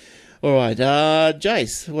bad. All right,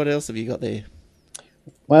 Jace, what else have you got there?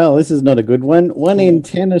 Well, this is not a good one. 1 in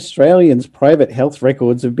 10 Australians' private health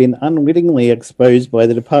records have been unwittingly exposed by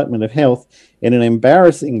the Department of Health in an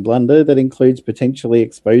embarrassing blunder that includes potentially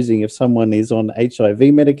exposing if someone is on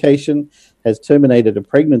HIV medication, has terminated a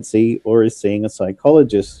pregnancy, or is seeing a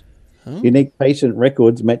psychologist. Unique patient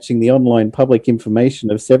records matching the online public information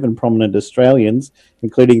of 7 prominent Australians,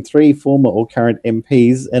 including 3 former or current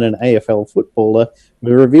MPs and an AFL footballer,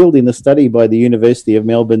 were revealed in a study by the University of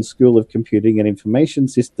Melbourne School of Computing and Information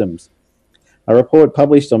Systems. A report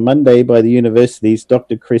published on Monday by the university's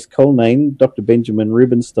Dr. Chris Colnane, Dr. Benjamin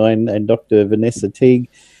Rubenstein, and Dr. Vanessa Teague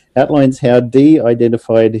outlines how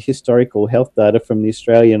de-identified historical health data from the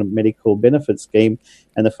Australian Medical Benefits Scheme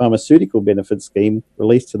and the Pharmaceutical Benefits Scheme,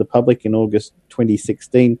 released to the public in August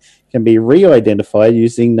 2016, can be re-identified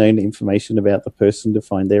using known information about the person to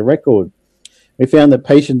find their record. We found that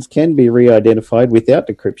patients can be re-identified without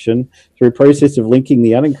decryption through a process of linking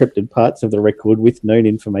the unencrypted parts of the record with known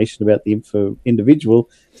information about the individual,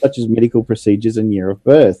 such as medical procedures and year of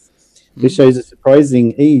birth. This shows a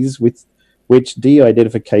surprising ease with which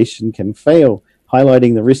de-identification can fail,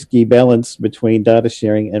 highlighting the risky balance between data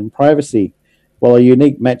sharing and privacy. While a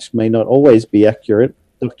unique match may not always be accurate,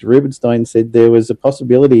 Dr. Rubenstein said there was a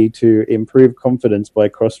possibility to improve confidence by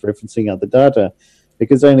cross-referencing other data.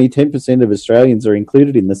 Because only 10% of Australians are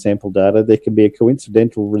included in the sample data, there can be a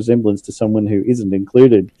coincidental resemblance to someone who isn't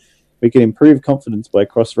included. We can improve confidence by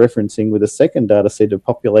cross-referencing with a second data set of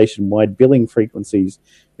population-wide billing frequencies.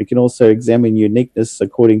 We can also examine uniqueness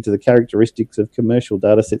according to the characteristics of commercial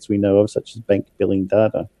data sets we know of, such as bank billing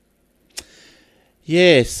data.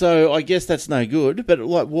 Yeah, so I guess that's no good, but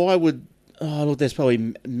like, why would... Oh, look, there's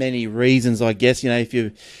probably many reasons, I guess, if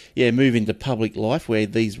you move into public life where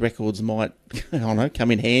these records might, I don't know, come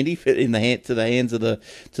in handy, fit in the hands of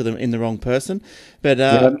in the wrong person. But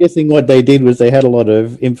I'm guessing what they did was they had a lot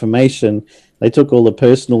of information. They took all the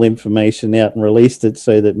personal information out and released it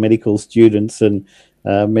so that medical students and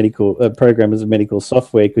medical programmers of medical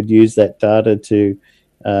software could use that data to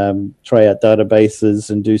try out databases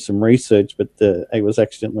and do some research. But it was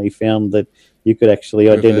accidentally found that you could actually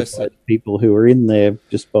identify people who were in there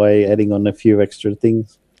just by adding on a few extra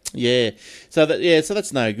things. Yeah. So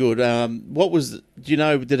that's no good.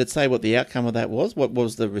 Did it say what the outcome of that was? What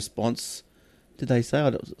was the response? Did they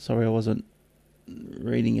say? Sorry, I wasn't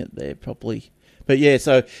reading it there properly. But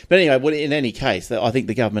anyway, in any case, I think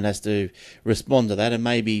the government has to respond to that and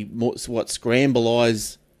maybe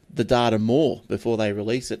scramblise the data more before they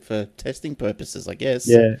release it for testing purposes, I guess.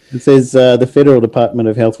 Yeah, it says the Federal Department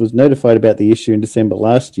of Health was notified about the issue in December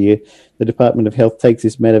last year. The Department of Health takes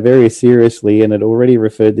this matter very seriously and had already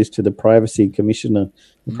referred this to the Privacy Commissioner.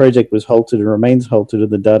 The project was halted and remains halted,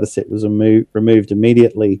 and the data set was removed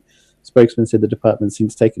immediately. Spokesman said the department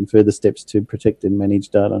since taken further steps to protect and manage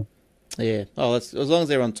data. Yeah. Oh, as long as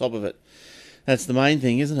they're on top of it. That's the main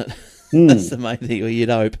thing, isn't it? That's the main thing. Well, you'd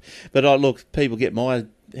hope. But look, people get my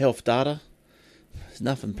health data. There's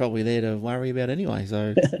nothing probably there to worry about anyway,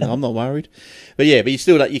 so no, I'm not worried. But yeah, but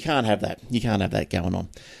you can't have that. You can't have that going on.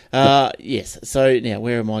 Yes. So now,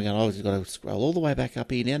 where am I going? I've just got to scroll all the way back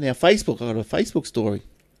up here now. Now, Facebook. I've got a Facebook story.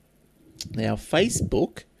 Now,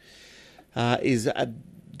 Facebook is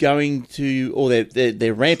going to, or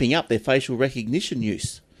they're ramping up their facial recognition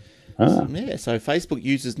use. So Facebook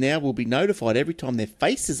users now will be notified every time their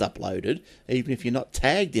face is uploaded, even if you're not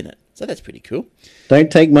tagged in it. So that's pretty cool. Don't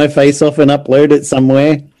take my face off and upload it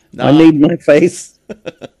somewhere. No. I need my face.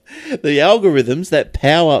 The algorithms that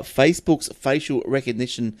power Facebook's facial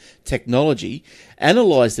recognition technology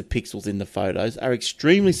analyze the pixels in the photos are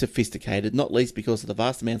extremely sophisticated, not least because of the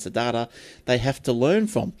vast amounts of data they have to learn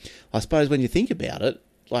from. I suppose when you think about it,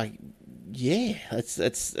 like, yeah, it's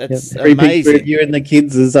every amazing. Picture of you and the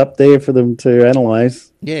kids is up there for them to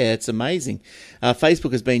analyze. Yeah, it's amazing.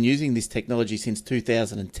 Facebook has been using this technology since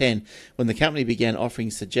 2010, when the company began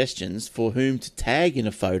offering suggestions for whom to tag in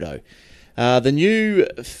a photo. The new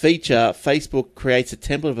feature, Facebook creates a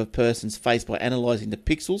template of a person's face by analysing the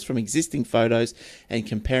pixels from existing photos and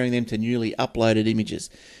comparing them to newly uploaded images.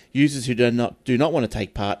 Users who do not want to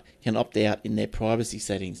take part can opt out in their privacy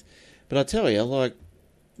settings. But I tell you, like,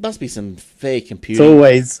 must be some fair computing. It's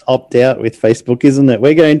always opt out with Facebook, isn't it?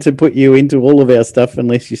 We're going to put you into all of our stuff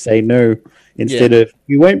unless you say no, instead of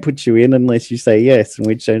we won't put you in unless you say yes, in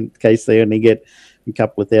which case they only get a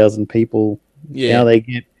couple of thousand people. Yeah. Now they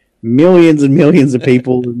get millions and millions of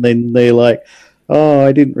people, and then they're like, oh,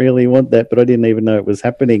 I didn't really want that, but I didn't even know it was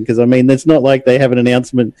happening. Because, I mean, it's not like they have an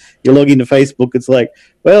announcement. You log into Facebook, it's like,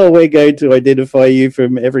 well, we're going to identify you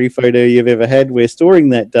from every photo you've ever had. We're storing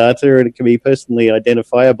that data, and it can be personally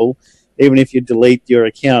identifiable. Even if you delete your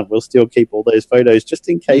account, we'll still keep all those photos just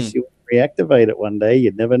in case you reactivate it one day.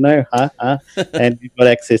 You'd never know, and you've got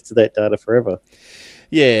access to that data forever.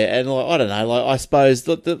 Yeah, and like, I don't know. Like, I suppose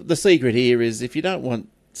the secret here is if you don't want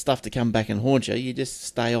stuff to come back and haunt you, you just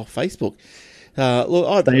stay off Facebook.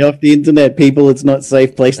 Stay off the internet, people. It's not a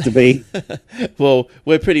safe place to be. Well,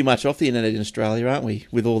 we're pretty much off the internet in Australia, aren't we?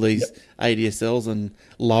 With all these ADSLs and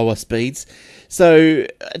lower speeds. So,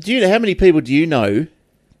 do you know how many people do you know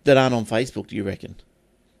that aren't on Facebook? Do you reckon?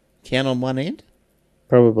 Count on one hand.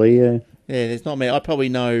 Probably, yeah. Yeah, there's not many. I probably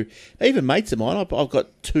know even mates of mine. I've got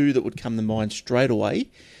two that would come to mind straight away.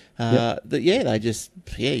 You got to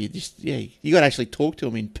actually talk to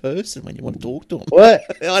them in person when you want to talk to them. What?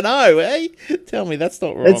 I know, eh? Tell me that's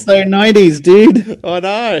not right. It's so 90s, dude. I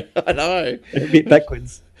know. A bit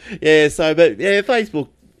backwards. Yeah, Facebook.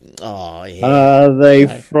 Oh, yeah. Are they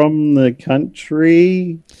from the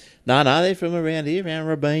country? No, they're from around here, around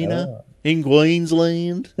Robina, in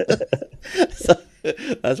Queensland. So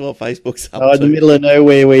that's what Facebook's up to. In the middle of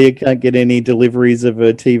nowhere where you can't get any deliveries of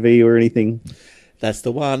a TV or anything. That's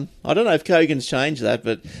the one. I don't know if Kogan's changed that,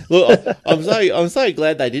 but look, I'm so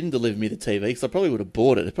glad they didn't deliver me the TV, because I probably would have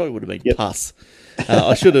bought it. It probably would have been pus.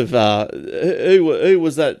 I should have. Who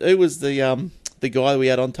was that? Who was the guy we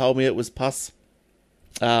had on told me it was pus?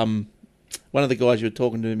 One of the guys you were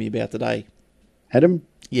talking to me about today. Adam?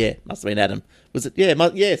 Yeah, must have been Adam. Was it? Yeah,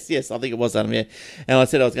 yes. I think it was Adam. Yeah, and I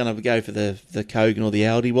said I was going to go for the Kogan or the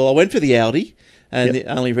Aldi. Well, I went for the Aldi. And the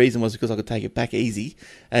only reason was because I could take it back easy.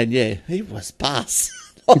 And yeah, it was pus.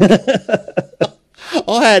 I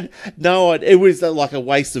had no idea. It was like a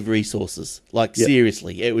waste of resources. Like,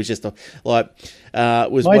 seriously. It was just my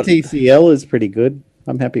TCL is pretty good.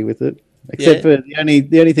 I'm happy with it. Except for the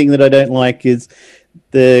only thing that I don't like is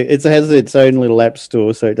it has its own little app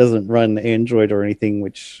store, so it doesn't run Android or anything,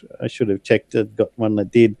 which I should have checked. I've got one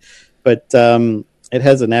that did. But it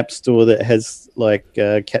has an app store that has like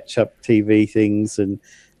catch-up TV things and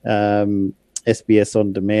SBS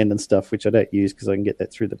on demand and stuff, which I don't use because I can get that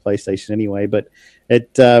through the PlayStation anyway. But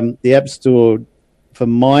the app store for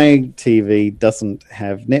my TV doesn't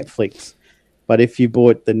have Netflix. But if you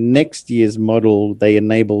bought the next year's model, they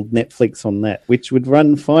enabled Netflix on that, which would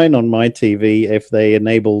run fine on my TV if they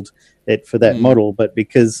enabled it for that model. But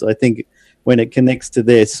because I think when it connects to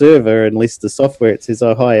their server and lists the software, it says,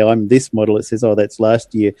 oh, hi, I'm this model. It says, oh, that's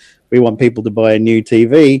last year. We want people to buy a new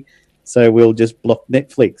TV, so we'll just block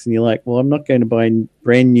Netflix. And you're like, well, I'm not going to buy a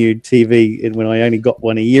brand new TV when I only got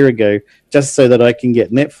one a year ago just so that I can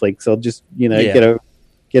get Netflix. I'll just,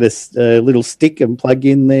 get a little stick and plug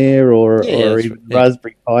in there or even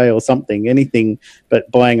Raspberry Pi or something, anything, but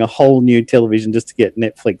buying a whole new television just to get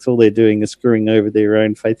Netflix, all they're doing is screwing over their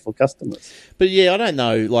own faithful customers. But yeah, I don't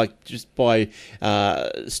know, like just by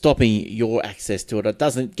stopping your access to it, it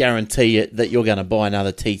doesn't guarantee it that you're going to buy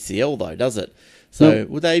another TCL though, does it? So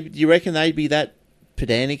do you reckon they'd be that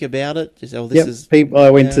pedantic about it. Just, oh, this Yep. is... People, I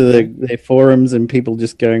went to okay. their forums and people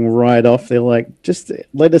just going right off. They're like, just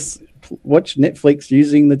let us watch Netflix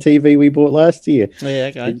using the TV we bought last year. Yeah, They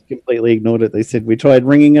okay. just completely ignored it. They said, we tried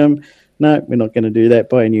ringing them. No, we're not going to do that.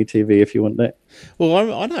 Buy a new TV if you want that. Well,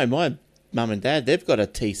 I know my mum and dad, they've got a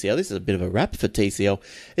TCL. This is a bit of a wrap for TCL.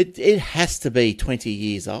 It has to be 20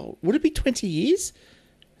 years old. Would it be 20 years?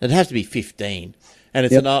 It'd have to be 15. And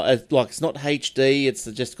it's Yep. it's not HD. It's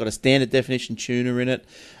just got a standard definition tuner in it.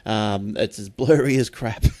 It's as blurry as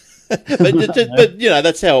crap. but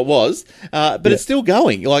that's how it was. But Yeah. it's still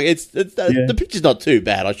going. Like Yeah. the picture's not too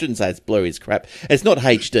bad. I shouldn't say it's blurry as crap. It's not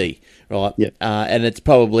HD, right? Yeah. And it's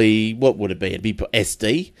probably, what would it be? It'd be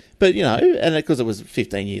SD. But and because it was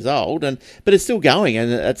 15 years old, but it's still going, and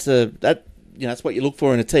that's what you look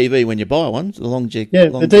for in a TV when you buy one. The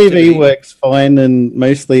The TV works fine, and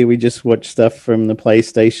mostly we just watch stuff from the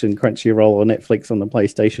PlayStation, Crunchyroll, or Netflix on the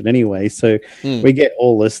PlayStation anyway. So we get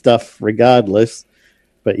all the stuff regardless.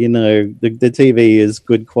 But the TV is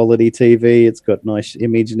good quality TV. It's got nice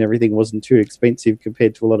image and everything. Wasn't too expensive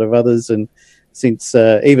compared to a lot of others. And since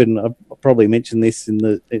even I probably mentioned this in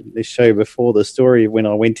this show before, the story when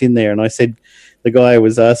I went in there and I said,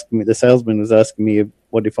 the salesman was asking me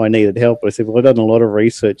what if I needed help. I said, well, I've done a lot of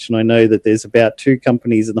research and I know that there's about 2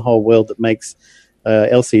 companies in the whole world that makes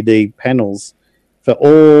LCD panels for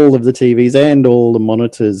all of the TVs and all the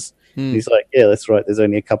monitors. He's like, yeah, that's right. There's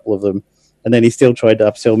only a couple of them. And then he still tried to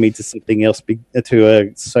upsell me to something else, to a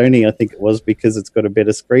Sony, I think it was, because it's got a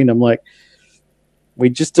better screen. I'm like, we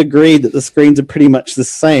just agreed that the screens are pretty much the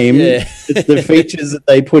same. Yeah. It's the features that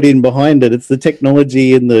they put in behind it. It's the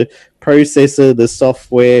technology and the processor, the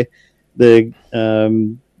software, the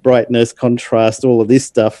brightness, contrast, all of this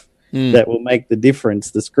stuff that will make the difference.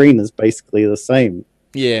 The screen is basically the same.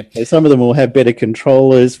 Yeah. So some of them will have better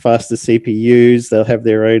controllers, faster CPUs. They'll have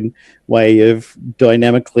their own way of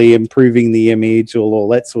dynamically improving the image, all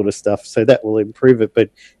that sort of stuff. So that will improve it. But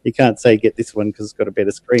you can't say get this one because it's got a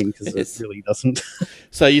better screen, because it really doesn't.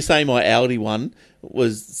 So you say my Audi one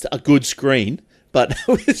was a good screen, but it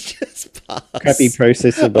was just past. Crappy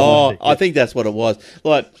processor behind it. I think that's what it was.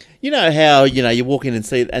 Like, how, you walk in and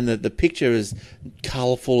see it, and the picture is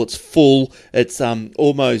colourful, it's full, it's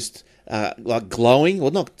almost... like glowing,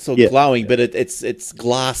 well, not sort of glowing, but it's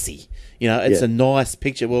glassy. It's a nice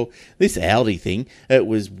picture. Well, this Audi thing, it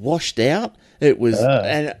was washed out. It was,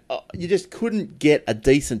 and you just couldn't get a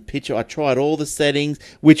decent picture. I tried all the settings,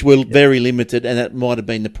 which were very limited, and that might have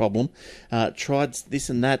been the problem. Tried this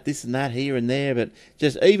and that here and there, but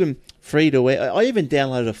just even free to air. I even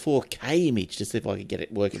downloaded a 4K image to see if I could get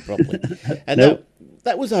it working properly, and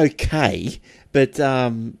that was okay,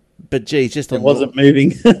 but geez, just it wasn't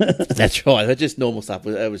moving. That's right. That's just normal stuff.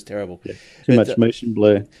 It was terrible. Yeah, too much motion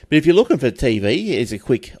blur. But if you're looking for TV, here's a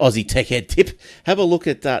quick Aussie Tech Head tip. Have a look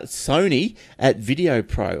at Sony at Video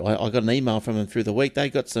Pro. I got an email from them through the week. They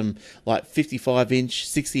got some like 55-inch,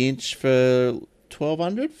 60-inch for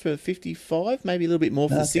 $1,200 for 55, maybe a little bit more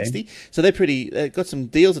for 60. So they've got some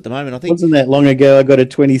deals at the moment. I think wasn't that long ago I got a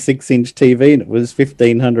 26-inch TV and it was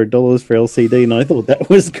 $1,500 for LCD, and I thought that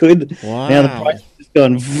was good. Wow. Now the price has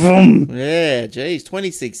gone vroom. Yeah, geez,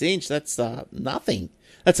 26-inch. That's nothing.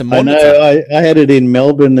 That's a I monitor. know. I had it in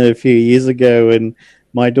Melbourne a few years ago, and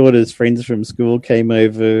my daughter's friends from school came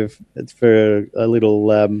over for a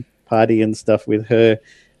little party and stuff with her,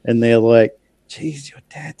 and they're like, geez, your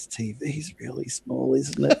dad's TV is really small,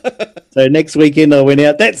 isn't it? So next weekend I went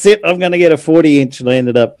out, that's it, I'm going to get a 40-inch, and I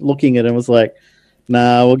ended up looking at it and was like,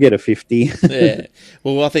 nah, we'll get a 50. Yeah.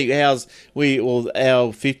 Well, I think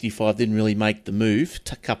our 55 didn't really make the move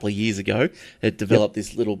a couple of years ago. It developed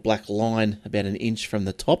this little black line about an inch from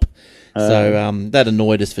the top. So that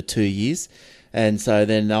annoyed us for 2 years. And so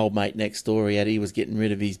then old mate next door, he was getting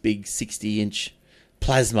rid of his big 60-inch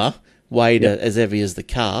plasma, weighed as heavy as the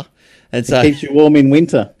car. And so it keeps you warm in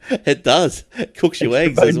winter. It does. It cooks your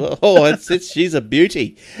eggs as well. Oh, she's a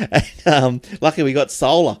beauty. And, lucky we got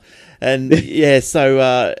solar. And she's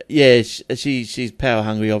power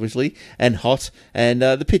hungry, obviously, and hot. And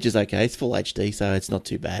the picture's okay. It's full HD, so it's not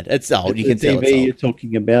too bad. It's old. You can tell it's TV old. you're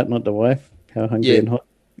talking about, not the wife. Power hungry and hot.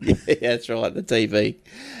 Yeah, that's right. The TV.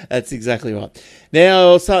 That's exactly right.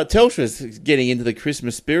 Now, so Telstra's getting into the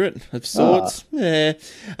Christmas spirit of sorts. Yeah,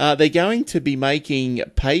 they're going to be making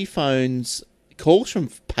calls from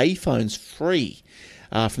payphones free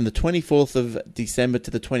from the 24th of December to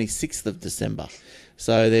the 26th of December.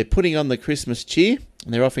 So they're putting on the Christmas cheer,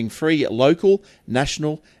 and they're offering free local,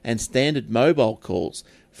 national, and standard mobile calls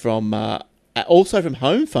from also from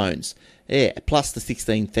home phones. Yeah, plus the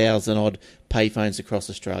 16,000 odd payphones across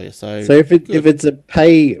Australia. So if it's a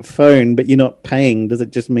pay phone, but you're not paying, does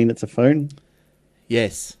it just mean it's a phone?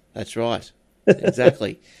 Yes, that's right.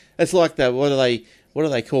 Exactly. It's like that. What do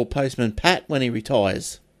they call Postman Pat when he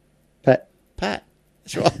retires? Pat.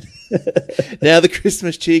 That's right. Now the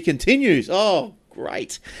Christmas cheer continues. Oh,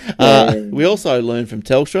 great. We also learned from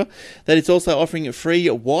Telstra that it's also offering free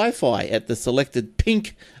Wi-Fi at the selected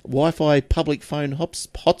pink Wi-Fi public phone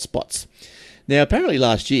hotspots. Now, apparently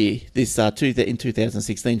last year, in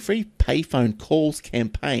 2016, free payphone calls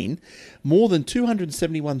campaign, more than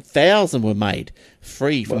 271,000 were made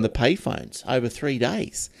free from the payphones over 3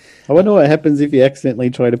 days. I wonder what happens if you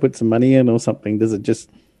accidentally try to put some money in or something. Does it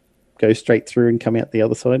just go straight through and come out the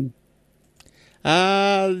other side?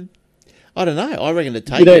 I don't know. I reckon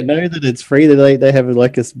You don't know that it's free. They have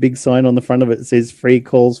like a big sign on the front of it that says free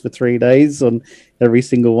calls for 3 days on every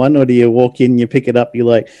single one. Or do you walk in, you pick it up, you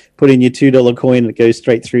like put in your $2 coin, it goes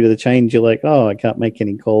straight through to the change. You're like, oh, I can't make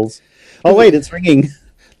any calls. Oh, wait, it's ringing.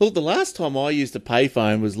 Look, the last time I used a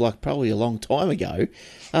payphone was like probably a long time ago.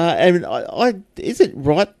 And is it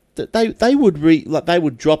right that they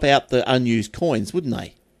would drop out the unused coins, wouldn't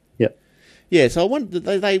they? Yep. Yeah. So I wonder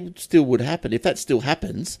they still would happen if that still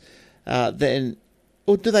happens. Then,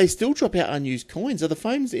 or do they still drop out unused coins? Are the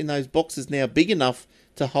phones in those boxes now big enough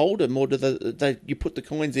to hold them, or do you put the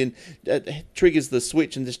coins in, triggers the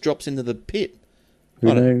switch and just drops into the pit?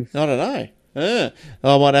 Who knows? I don't know.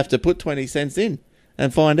 I might have to put 20 cents in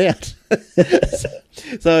and find out.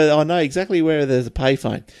 so I know exactly where there's a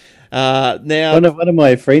payphone. Now, one of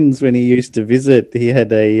my friends, when he used to visit, he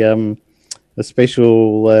had a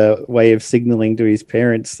special way of signaling to his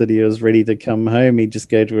parents that he was ready to come home. He'd just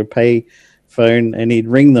go to a pay phone and he'd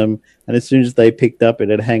ring them, and as soon as they picked up,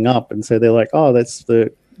 it'd hang up. And so they're like, oh, that's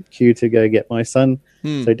the cue to go get my son.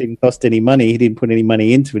 So it didn't cost any money. He didn't put any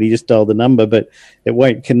money into it. He just dialed the number, but it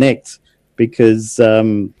won't connect because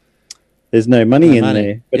there's no money in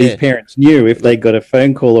there. But his parents knew if they got a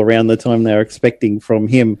phone call around the time they were expecting from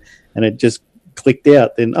him and it just clicked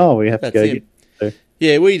out, then, we have to go get it.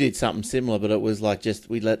 Yeah, we did something similar, but it was like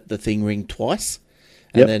we let the thing ring twice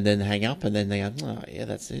and then hang up, and then they go, oh yeah,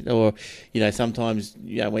 that's it. Or sometimes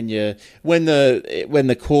when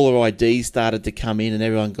the caller ID started to come in and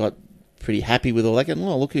everyone got pretty happy with all that, going,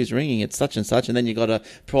 oh, look who's ringing, it's such and such, and then you got a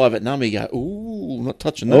private number, you go, ooh, not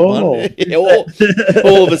touching that one.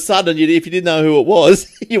 All of a sudden, if you didn't know who it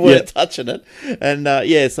was, you weren't touching it. And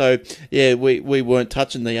we weren't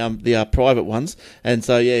touching the private ones. And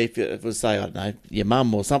so if it was, say, I don't know, your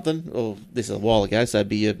mum or something, or this is a while ago, so it'd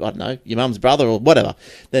be your mum's brother or whatever,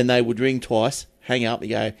 then they would ring twice, hang up, you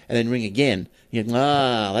go, and then ring again. You go,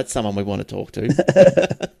 that's someone we want to talk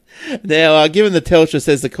to. Now, given that Telstra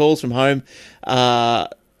says the calls from home are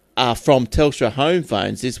from Telstra home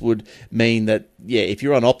phones, this would mean that, if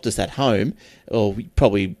you're on Optus at home, we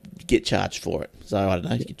probably get charged for it. So, I don't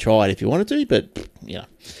know, you could try it if you wanted to, but,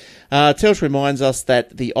 Telstra reminds us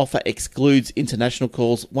that the offer excludes international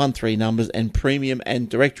calls, 13 numbers, and premium and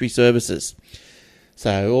directory services.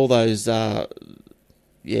 So, all those, call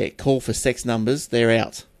for sex numbers, they're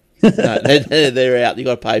out. No, they're out. You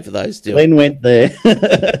got to pay for those still. Glenn went there.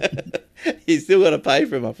 You still got to pay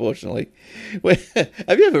for them, unfortunately.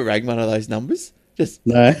 Have you ever rang one of those numbers?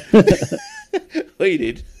 No. We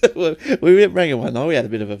did. We rang one night. We had a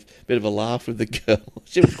bit of a laugh with the girl.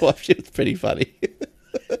 She was pretty funny.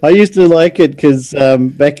 I used to like it because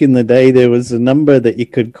back in the day there was a number that you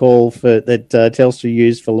could call for that Telstra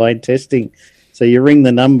used for line testing. So you ring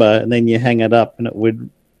the number and then you hang it up, and it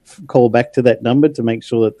would call back to that number to make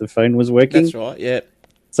sure that the phone was working. That's right, yeah.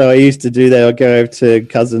 So I used to do that. I'd go over to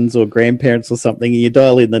cousins or grandparents or something, and you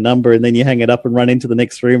dial in the number, and then you hang it up and run into the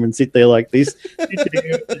next room and sit there like this.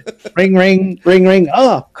 Ring, ring, ring, ring.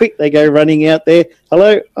 Oh, quick, they go running out there.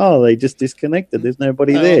 Hello? Oh, they just disconnected. There's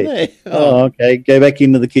nobody there. Oh, okay. Go back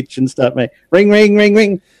into the kitchen, start ring, ring, ring,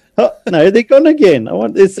 ring. Oh, no, they're gone again.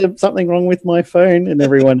 There's something wrong with my phone. And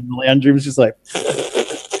everyone in the lounge room is just like...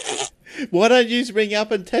 Why don't you just ring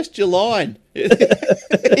up and test your line? Yes,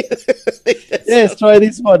 try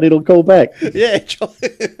this one. It'll call back. Yeah. Try.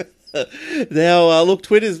 Now, look,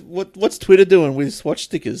 what's Twitter doing with swatch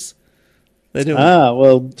stickers? They're doing.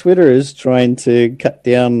 Well, Twitter is trying to cut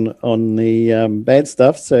down on the bad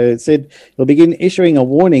stuff. So it said it'll begin issuing a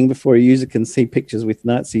warning before a user can see pictures with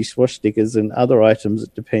Nazi swatch stickers and other items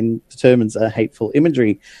that determines a hateful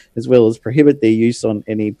imagery, as well as prohibit their use on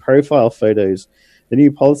any profile photos. The new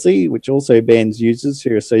policy, which also bans users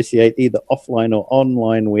who associate either offline or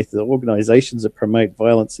online with organisations that promote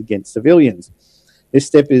violence against civilians. This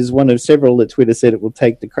step is one of several that Twitter said it will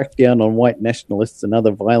take to crack down on white nationalists and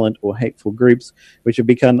other violent or hateful groups which have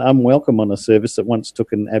become unwelcome on a service that once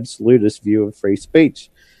took an absolutist view of free speech.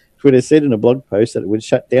 Twitter said in a blog post that it would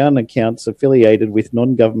shut down accounts affiliated with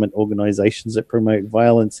non-government organizations that promote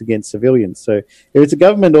violence against civilians. So if it's a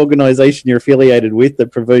government organization you're affiliated with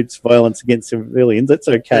that promotes violence against civilians, that's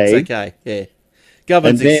okay. That's okay, yeah.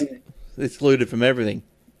 Government's excluded from everything.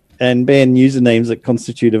 And ban usernames that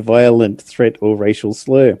constitute a violent threat or racial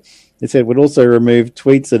slur. It said it would also remove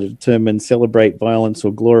tweets that determine, celebrate violence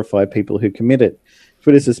or glorify people who commit it.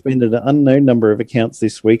 Twitter suspended an unknown number of accounts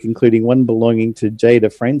this week, including one belonging to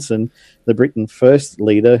Jada Franson, the Britain First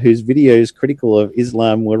leader, whose videos critical of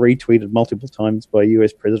Islam were retweeted multiple times by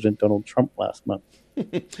US President Donald Trump last month.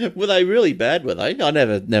 Were they really bad, were they? I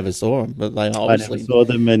never saw them, but they obviously... I never saw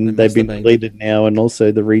them, and they've been deleted now, and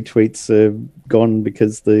also the retweets are gone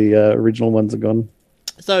because the original ones are gone.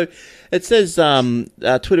 So it says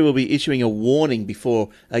Twitter will be issuing a warning before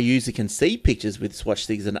a user can see pictures with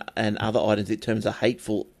swastikas and other items it terms a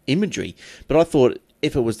hateful imagery. But I thought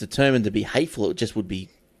if it was determined to be hateful, it just would be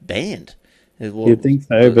banned. You'd think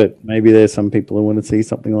so, but maybe there's some people who want to see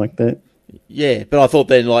something like that. Yeah, but I thought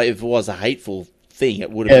then, like, if it was a hateful thing,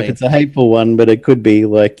 it would have been... if it's a hateful one, but it could be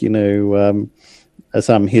like,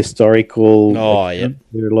 some historical... yeah.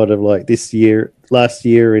 There are a lot of like last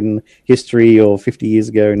year in history, or 50 years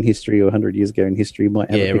ago in history, or 100 years ago in history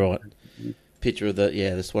might have a right. Picture of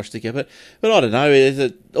the swastika, but I don't know. Is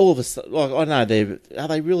it all of a like I know are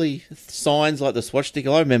they really signs like the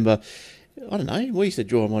swastika? I remember, I don't know. We used to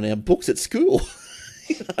draw them on our books at school.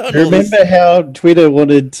 Remember how Twitter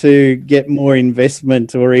wanted to get more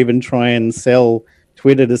investment or even try and sell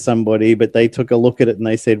Twitter to somebody, but they took a look at it and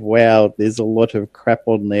they said, "Wow, there's a lot of crap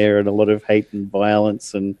on there and a lot of hate and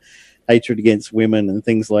violence and hatred against women and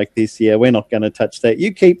things like this. Yeah, we're not going to touch that.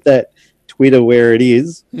 You keep that Twitter where it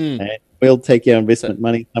is, and we'll take our investment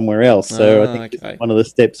money somewhere else." So I think it's one of the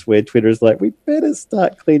steps where Twitter is like, we better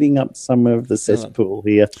start cleaning up some of the cesspool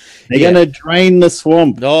here. They're going to drain the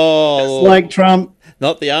swamp. Just like Trump.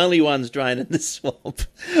 Not the only ones draining the swamp.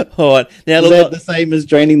 All right. Now, is that the same as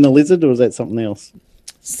draining the lizard, or is that something else?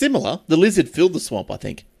 Similar. The lizard filled the swamp, I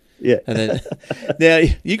think. Yeah. And then, now,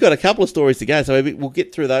 you got a couple of stories to go, so we'll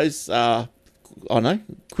get through those,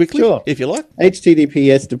 quickly, if you like.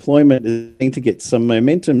 HTTPS deployment is going to get some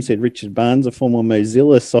momentum, said Richard Barnes, a former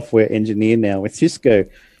Mozilla software engineer now with Cisco.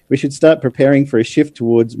 We should start preparing for a shift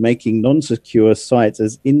towards making non-secure sites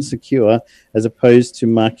as insecure as opposed to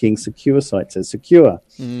marking secure sites as secure.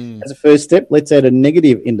 As a first step, let's add a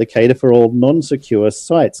negative indicator for all non-secure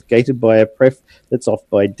sites, gated by a pref that's off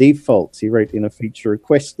by default, he wrote in a feature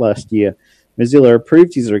request last year. Mozilla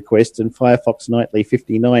approved his request, and Firefox Nightly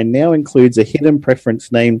 59 now includes a hidden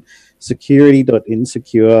preference named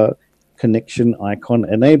security.insecure connection icon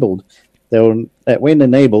enabled. That when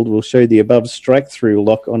enabled will show the above strike-through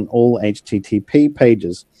lock on all HTTP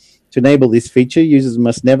pages. To enable this feature, users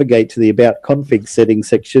must navigate to the About Config settings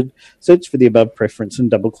section, search for the above preference, and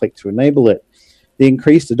double-click to enable it. The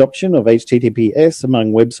increased adoption of HTTPS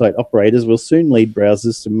among website operators will soon lead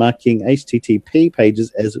browsers to marking HTTP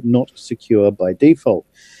pages as not secure by default.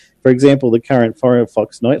 For example, the current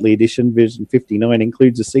Firefox Nightly edition, version 59,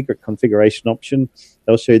 includes a secret configuration option.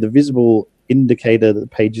 They'll show the visible indicator that the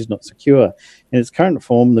page is not secure. In its current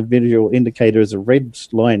form, the visual indicator is a red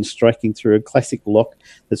line striking through a classic lock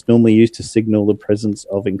that's normally used to signal the presence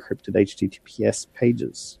of encrypted HTTPS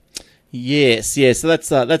pages. Yes. So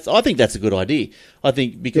that's I think that's a good idea. I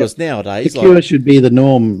think because nowadays secure should be the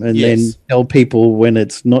norm, and then tell people when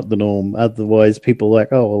it's not the norm. Otherwise, people are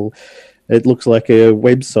like, oh well, it looks like a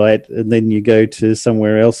website, and then you go to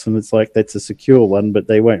somewhere else and it's like that's a secure one, but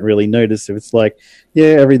they won't really notice if it's like,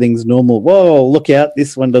 yeah, everything's normal. Whoa, look out,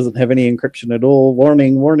 this one doesn't have any encryption at all.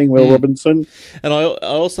 Warning, Will Robinson. And I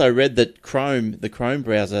also read that the Chrome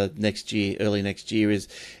browser early next year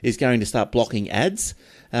is going to start blocking ads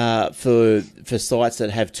for sites that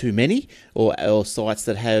have too many or sites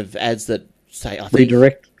that have ads that say, I think,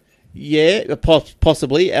 redirect. Yeah,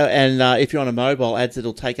 possibly. And if you're on a mobile, ads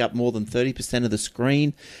that'll take up more than 30% of the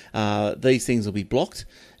screen, these things will be blocked.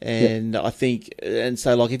 And I think, and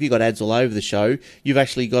so like if you've got ads all over the show, you've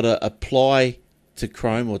actually got to apply to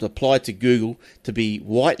Chrome or to apply to Google to be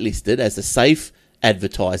whitelisted as a safe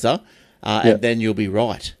advertiser, and then you'll be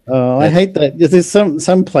right. Oh, I hate that. There's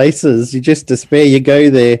some places you just despair. You go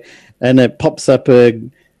there and it pops up a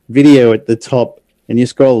video at the top and you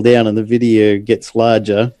scroll down and the video gets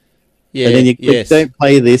larger. Yeah, and then you click, don't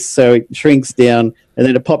play this, so it shrinks down, and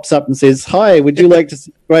then it pops up and says, hi, would you like to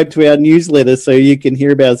subscribe to our newsletter so you can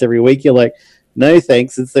hear about us every week? You're like, no,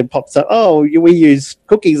 thanks. And then pops up, oh, we use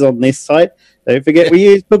cookies on this site. Don't forget we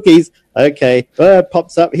use cookies. Okay, it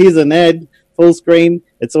pops up, here's an ad, full screen,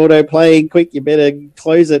 It's auto playing. Quick, you better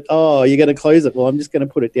close it. Oh, you're going to close it. Well, I'm just going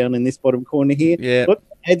to put it down in this bottom corner here. Yeah. Look,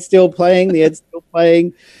 the ad's still playing. The ad's still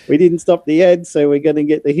playing. We didn't stop the ad, so we're going to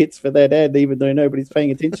get the hits for that ad, even though nobody's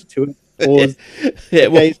paying attention to it. Pause. Yeah,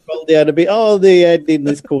 well, Okay, scroll down a bit. Oh, the ad in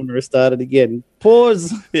this corner has started again.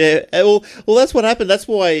 Pause. yeah, well, that's what happened. That's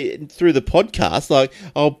why through the podcast, like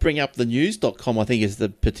I'll bring up the news.com, I think is the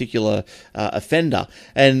particular offender.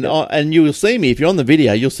 And and you will see me, if you're on the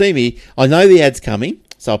video, you'll see me. I know the ad's coming,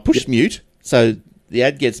 so I'll push mute. So the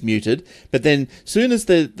ad gets muted. But then soon as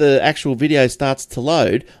the actual video starts to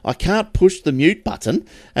load, I can't push the mute button.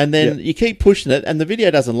 And then you keep pushing it and the video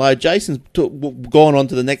doesn't load. Jason's gone on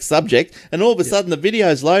to the next subject. And all of a sudden the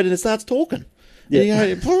video's loaded and it starts talking. Yeah. And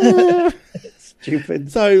you go,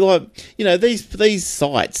 Stupid. so, like, you know, these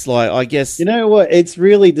sites, like, I guess... You know what? It's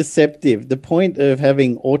really deceptive. The point of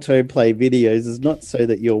having autoplay videos is not so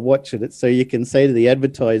that you'll watch it. It's so you can say to the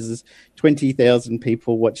advertisers, 20,000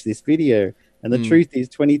 people watch this video. And the truth is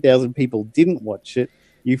 20,000 people didn't watch it.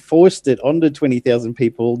 You forced it onto 20,000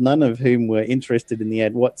 people, none of whom were interested in the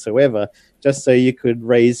ad whatsoever, just so you could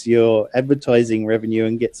raise your advertising revenue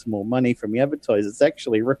and get some more money from your advertisers. It's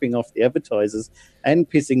actually ripping off the advertisers and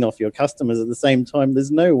pissing off your customers at the same time.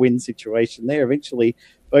 There's no win situation there. Eventually,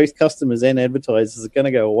 both customers and advertisers are going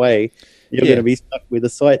to go away. You're going to be stuck with a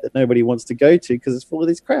site that nobody wants to go to because it's full of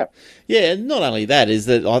this crap. Yeah, and not only that is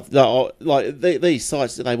that these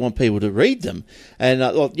sites, they want people to read them, and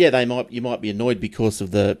you might be annoyed because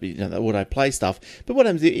of the auto play stuff. But what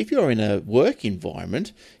happens if you're in a work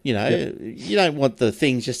environment? You know, you don't want the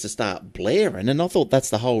things just to start blaring. And I thought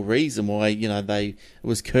that's the whole reason why it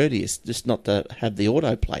was courteous just not to have the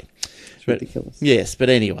autoplay. It's ridiculous. Yes, but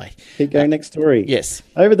anyway. Keep going. Next story. Yes.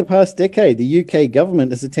 Over the past decade, the UK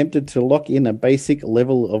government has attempted to lock in a basic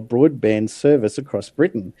level of broadband service across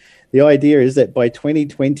Britain. The idea is that by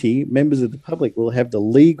 2020, members of the public will have the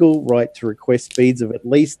legal right to request speeds of at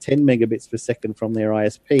least 10 megabits per second from their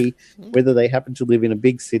ISP, whether they happen to live in a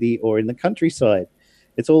big city or in the countryside.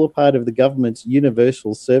 It's all a part of the government's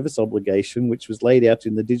universal service obligation, which was laid out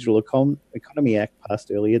in the Digital Economy Act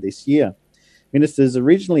passed earlier this year. Ministers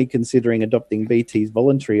originally considering adopting BT's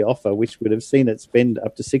voluntary offer, which would have seen it spend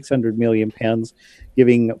up to £600 million,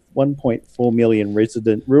 giving 1.4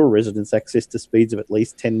 million rural residents access to speeds of at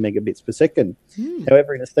least 10 megabits per second.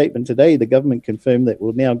 However, in a statement today, the government confirmed that it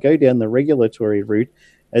will now go down the regulatory route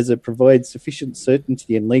as it provides sufficient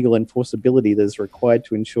certainty and legal enforceability that is required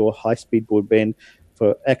to ensure high-speed broadband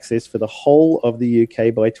for access for the whole of the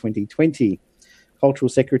UK by 2020. Cultural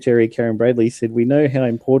Secretary Karen Bradley said, "We know how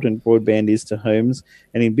important broadband is to homes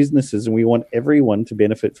and in businesses, and we want everyone to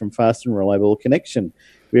benefit from fast and reliable connection.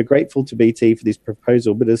 We are grateful to BT for this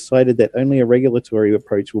proposal, but has cited that only a regulatory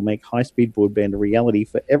approach will make high-speed broadband a reality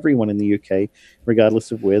for everyone in the UK,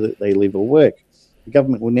 regardless of where they live or work. The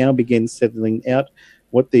government will now begin settling out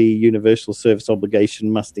what the universal service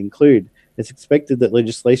obligation must include. It's expected that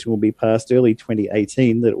legislation will be passed early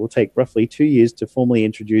 2018, that it will take roughly 2 years to formally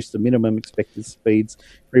introduce the minimum expected speeds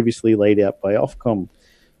previously laid out by Ofcom.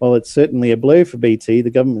 While it's certainly a blow for BT, the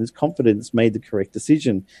government is confident it's made the correct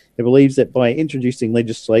decision. It believes that by introducing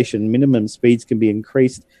legislation, minimum speeds can be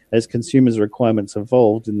increased as consumers' requirements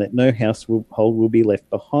evolve, and that no household will be left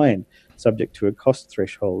behind, subject to a cost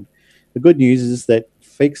threshold. The good news is that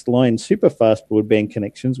fixed line superfast broadband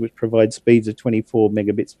connections, which provide speeds of 24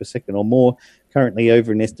 megabits per second or more, currently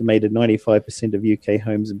over an estimated 95% of UK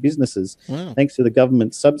homes and businesses. Wow. Thanks to the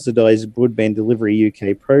government's subsidised Broadband Delivery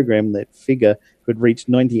UK program, that figure could reach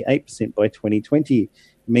 98% by 2020. It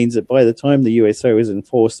means that by the time the USO is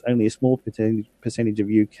enforced, only a small percentage of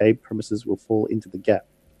UK premises will fall into the gap.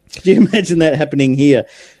 Could you imagine that happening here?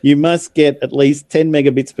 You must get at least 10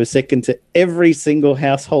 megabits per second to every single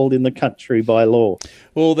household in the country by law.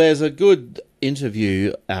 Well, there's a good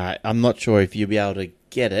interview. I'm not sure if you'll be able to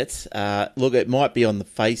get it. Look, it might be on the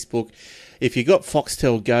Facebook. If you got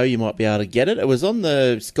Foxtel Go, you might be able to get it. It was on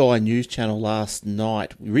the Sky News channel last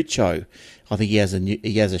night. Richo, I think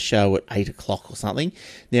he has a show at 8 o'clock or something.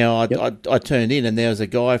 Now I turned in and there was a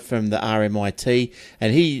guy from the RMIT,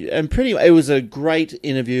 and it was a great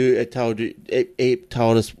interview. It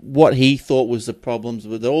told us what he thought was the problems.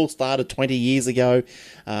 They all started 20 years ago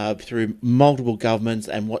through multiple governments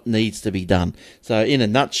and what needs to be done. So in a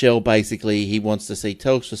nutshell, basically, he wants to see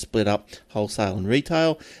Telstra split up wholesale and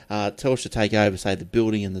retail. Telstra take over, say, the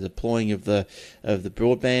building and the deploying of the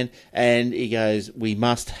broadband, and he goes, we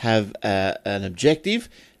must have an objective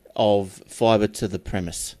of fibre to the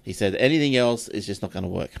premise. He said anything else is just not going to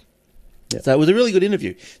work. Yep. So it was a really good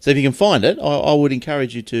interview. So if you can find it, I would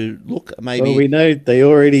encourage you to look. Maybe. Well, we know they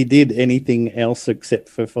already did anything else except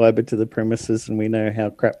for fibre to the premises, and we know how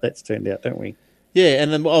crap that's turned out, don't we? Yeah,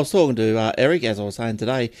 and then I was talking to Eric, as I was saying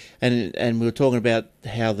today, and we were talking about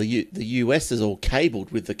how the US is all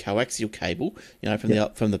cabled with the coaxial cable,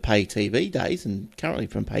 from the pay TV days, and currently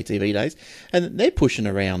from pay TV days, and they're pushing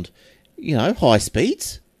around, high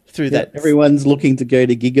speeds through that. Everyone's looking to go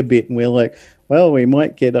to gigabit, and we're like, well, we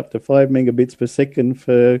might get up to 5 megabits per second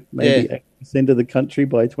for maybe 8% of the country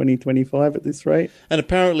by 2025 at this rate. And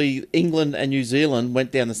apparently England and New Zealand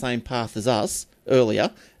went down the same path as us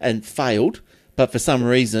earlier and failed. But for some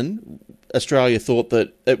reason, Australia thought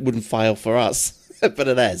that it wouldn't fail for us, but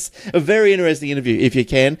it has. A very interesting interview. If you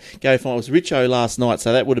can, go find it. It was Richo last night,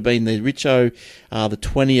 so that would have been the Richo, the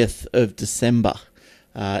 20th of December.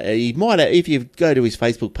 He might have, if you go to his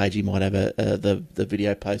Facebook page, he might have the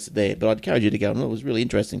video posted there. But I'd encourage you to go on. It was really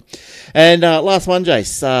interesting. And last one,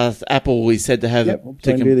 Jace. Apple is said to have... We'll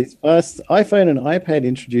try and do this fast. iPhone and iPad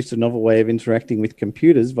introduced a novel way of interacting with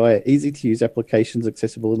computers via easy-to-use applications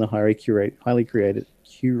accessible in the highly curated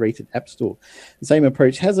App Store. The same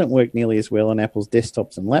approach hasn't worked nearly as well on Apple's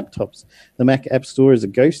desktops and laptops. The Mac App Store is a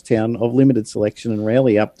ghost town of limited selection and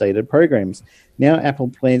rarely updated programs. Now Apple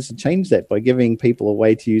plans to change that by giving people a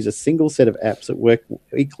way to use a single set of apps that work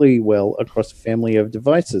equally well across a family of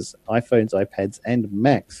devices, iPhones, iPads, and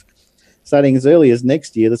Macs. Starting as early as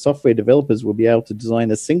next year, the software developers will be able to design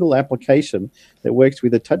a single application that works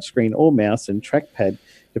with a touchscreen or mouse and trackpad,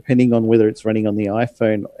 depending on whether it's running on the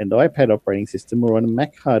iPhone and iPad operating system or on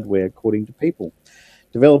Mac hardware, according to people.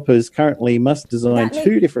 Developers currently must design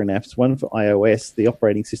two different apps, one for iOS, the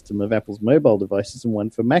operating system of Apple's mobile devices, and one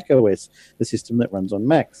for macOS, the system that runs on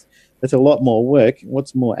Macs. That's a lot more work.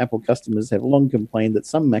 What's more, Apple customers have long complained that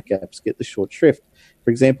some Mac apps get the short shrift.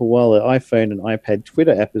 For example, while the iPhone and iPad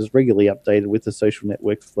Twitter app is regularly updated with the social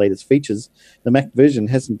network's latest features, the Mac version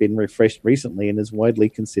hasn't been refreshed recently and is widely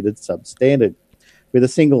considered substandard. With a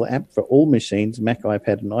single app for all machines, Mac,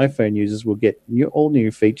 iPad, and iPhone users will get all new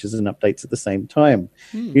features and updates at the same time.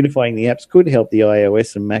 Unifying the apps could help the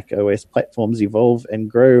iOS and Mac OS platforms evolve and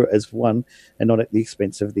grow as one and not at the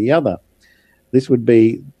expense of the other. This would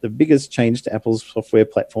be the biggest change to Apple's software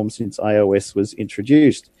platform since iOS was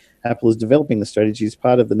introduced. Apple is developing the strategy as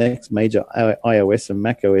part of the next major iOS and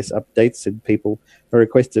macOS updates, said people who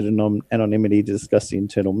requested anonymity to discuss the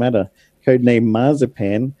internal matter. Codenamed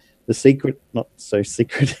Marzipan, the secret, not so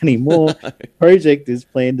secret anymore, project is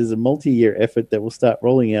planned as a multi-year effort that will start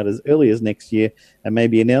rolling out as early as next year and may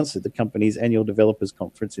be announced at the company's annual developers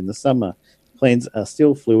conference in the summer. Plans are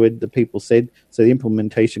still fluid, the people said, so the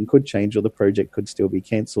implementation could change or the project could still be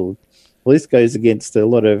cancelled. Well, this goes against a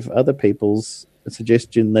lot of other people's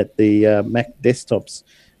suggestion that the Mac desktops,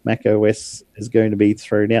 Mac OS, is going to be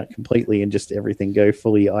thrown out completely and just everything go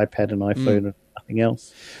fully iPad and iPhone and nothing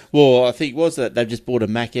else. Well, I think was that they've just bought a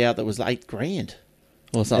Mac out that was $8,000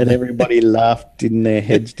 or something. And everybody laughed in their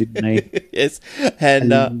heads, didn't they? Yes.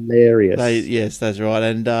 And hilarious. Yes, that's right.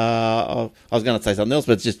 And I was going to say something else,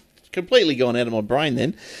 but it's just completely gone out of my brain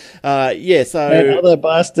then. So... That other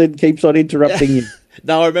bastard keeps on interrupting you.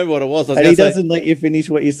 No, I remember what it was. And he doesn't let you finish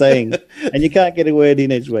what you're saying. And you can't get a word in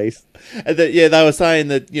edgeways. They were saying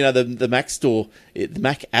that, the Mac store, the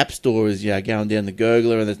Mac App Store is, going down the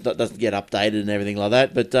gurgler and it doesn't get updated and everything like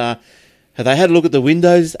that. But have they had a look at the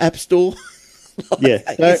Windows App Store? Yeah.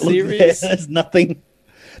 Don't look there. There's nothing.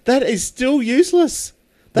 That is still useless.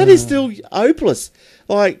 That is still hopeless.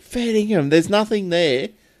 Like, fair dinkum, there's nothing there.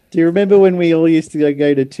 Do you remember when we all used to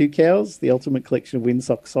go to Two Cows, the ultimate collection of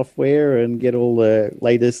Winsock software, and get all the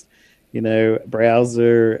latest,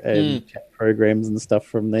 browser and chat programs and stuff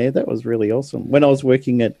from there? That was really awesome. When I was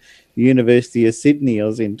working at the University of Sydney, I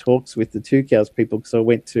was in talks with the Two Cows people because I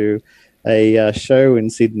went to a show in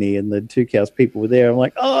Sydney and the Two Cows people were there. I'm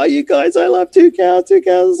like, oh, you guys, I love Two Cows. Two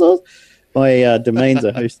Cows is awesome. My domains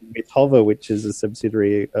are hosted with Hover, which is a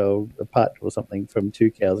subsidiary or a part or something from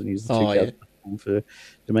Two Cows, and uses Two Cows for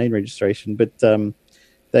domain registration. But I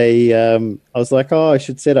was like, I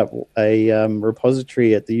should set up a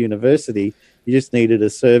repository at the university. You just needed a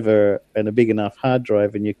server and a big enough hard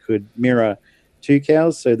drive, and you could mirror Two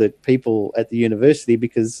Cows so that people at the university,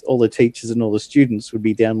 because all the teachers and all the students would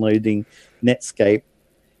be downloading Netscape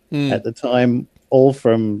at the time, all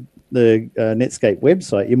from the Netscape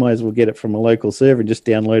website. You might as well get it from a local server and just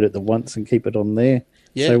download it once and keep it on there.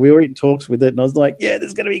 Yeah. So we were in talks with it, and I was like, yeah, this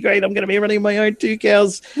is going to be great. I'm going to be running my own Two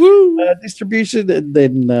Cows distribution. And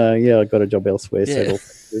then, I got a job elsewhere. Yeah.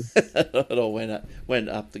 It all went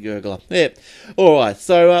up the gurgler. Yeah. All right.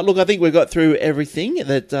 So, look, I think we've got through everything.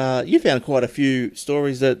 That you found quite a few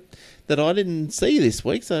stories that I didn't see this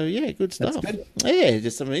week. So, yeah, good stuff. That's good. Yeah,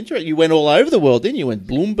 just some interest. You went all over the world, didn't you? You went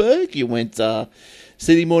Bloomberg. You went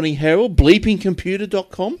Sydney Morning Herald,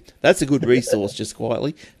 bleepingcomputer.com. That's a good resource, just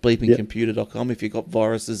quietly. Bleepingcomputer.com if you've got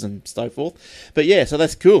viruses and so forth. But yeah, so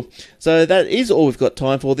that's cool. So that is all we've got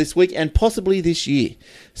time for this week and possibly this year.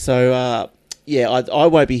 So, yeah, I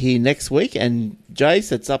won't be here next week. And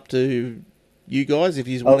Jace, it's up to you guys if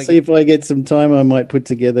you want to. I'll see if I get some time. I might put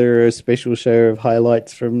together a special show of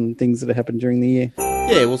highlights from things that have happened during the year.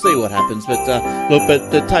 Yeah, we'll see what happens. But look,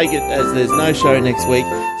 to take it as there's no show next week.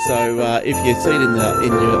 So if you see it on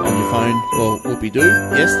your phone, well, whoopie-doo.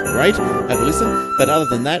 Yes, great. Have a listen. But other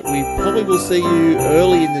than that, we probably will see you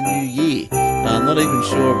early in the new year. Not even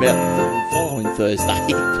sure about the following Thursday.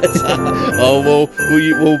 But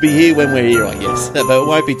we'll be here when we're here, I guess. But it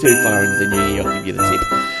won't be too far into the new year. I'll give you the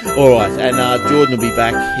tip. All right, and Jordan will be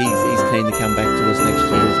back. He's keen to come back to us next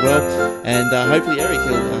year as well. And hopefully Eric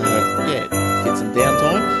will get some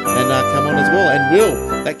downtime and come on as well. And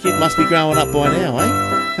Will, that kid must be growing up by now, eh?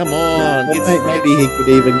 Come on. Maybe he could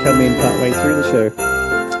even come in partway through the show.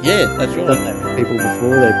 Yeah, that's right. Done that with people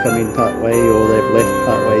before. They've come in part way or they've left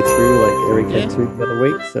part way through, like Eric had through the other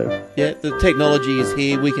week. So yeah, the technology is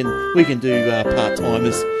here. We can do part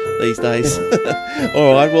timers these days.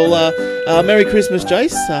 All right. Well, Merry Christmas,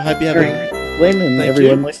 Jace. I hope you have a Glenn and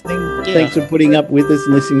everyone listening. Yeah. Thanks for putting up with us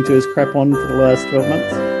and listening to us crap on for the last 12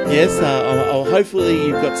 months. Yes. Hopefully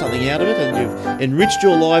you've got something out of it and you've enriched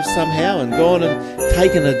your lives somehow and gone and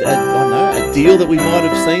taken a deal that we might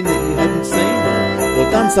have seen that you hadn't seen. Or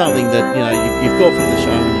done something that you've got from the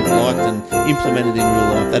show and you've liked and implemented in real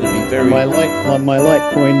life. That'd be very. My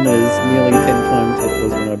Litecoin is nearly 10 times what it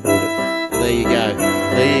was when I bought it. There you go.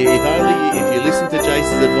 If you listened to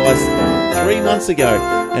Jace's advice 3 months ago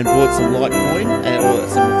and bought some Litecoin or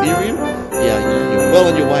some Ethereum, you're well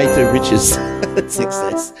on your way to riches and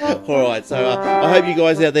success. All right, so I hope you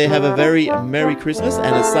guys out there have a very Merry Christmas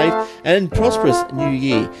and a safe and prosperous New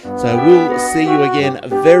Year. So we'll see you again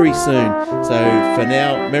very soon. So for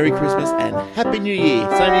now, Merry Christmas and Happy New Year.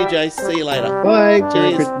 Same to you, Jace. See you later. Bye. Cheers.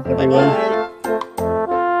 Merry Christmas, everyone. Bye-bye.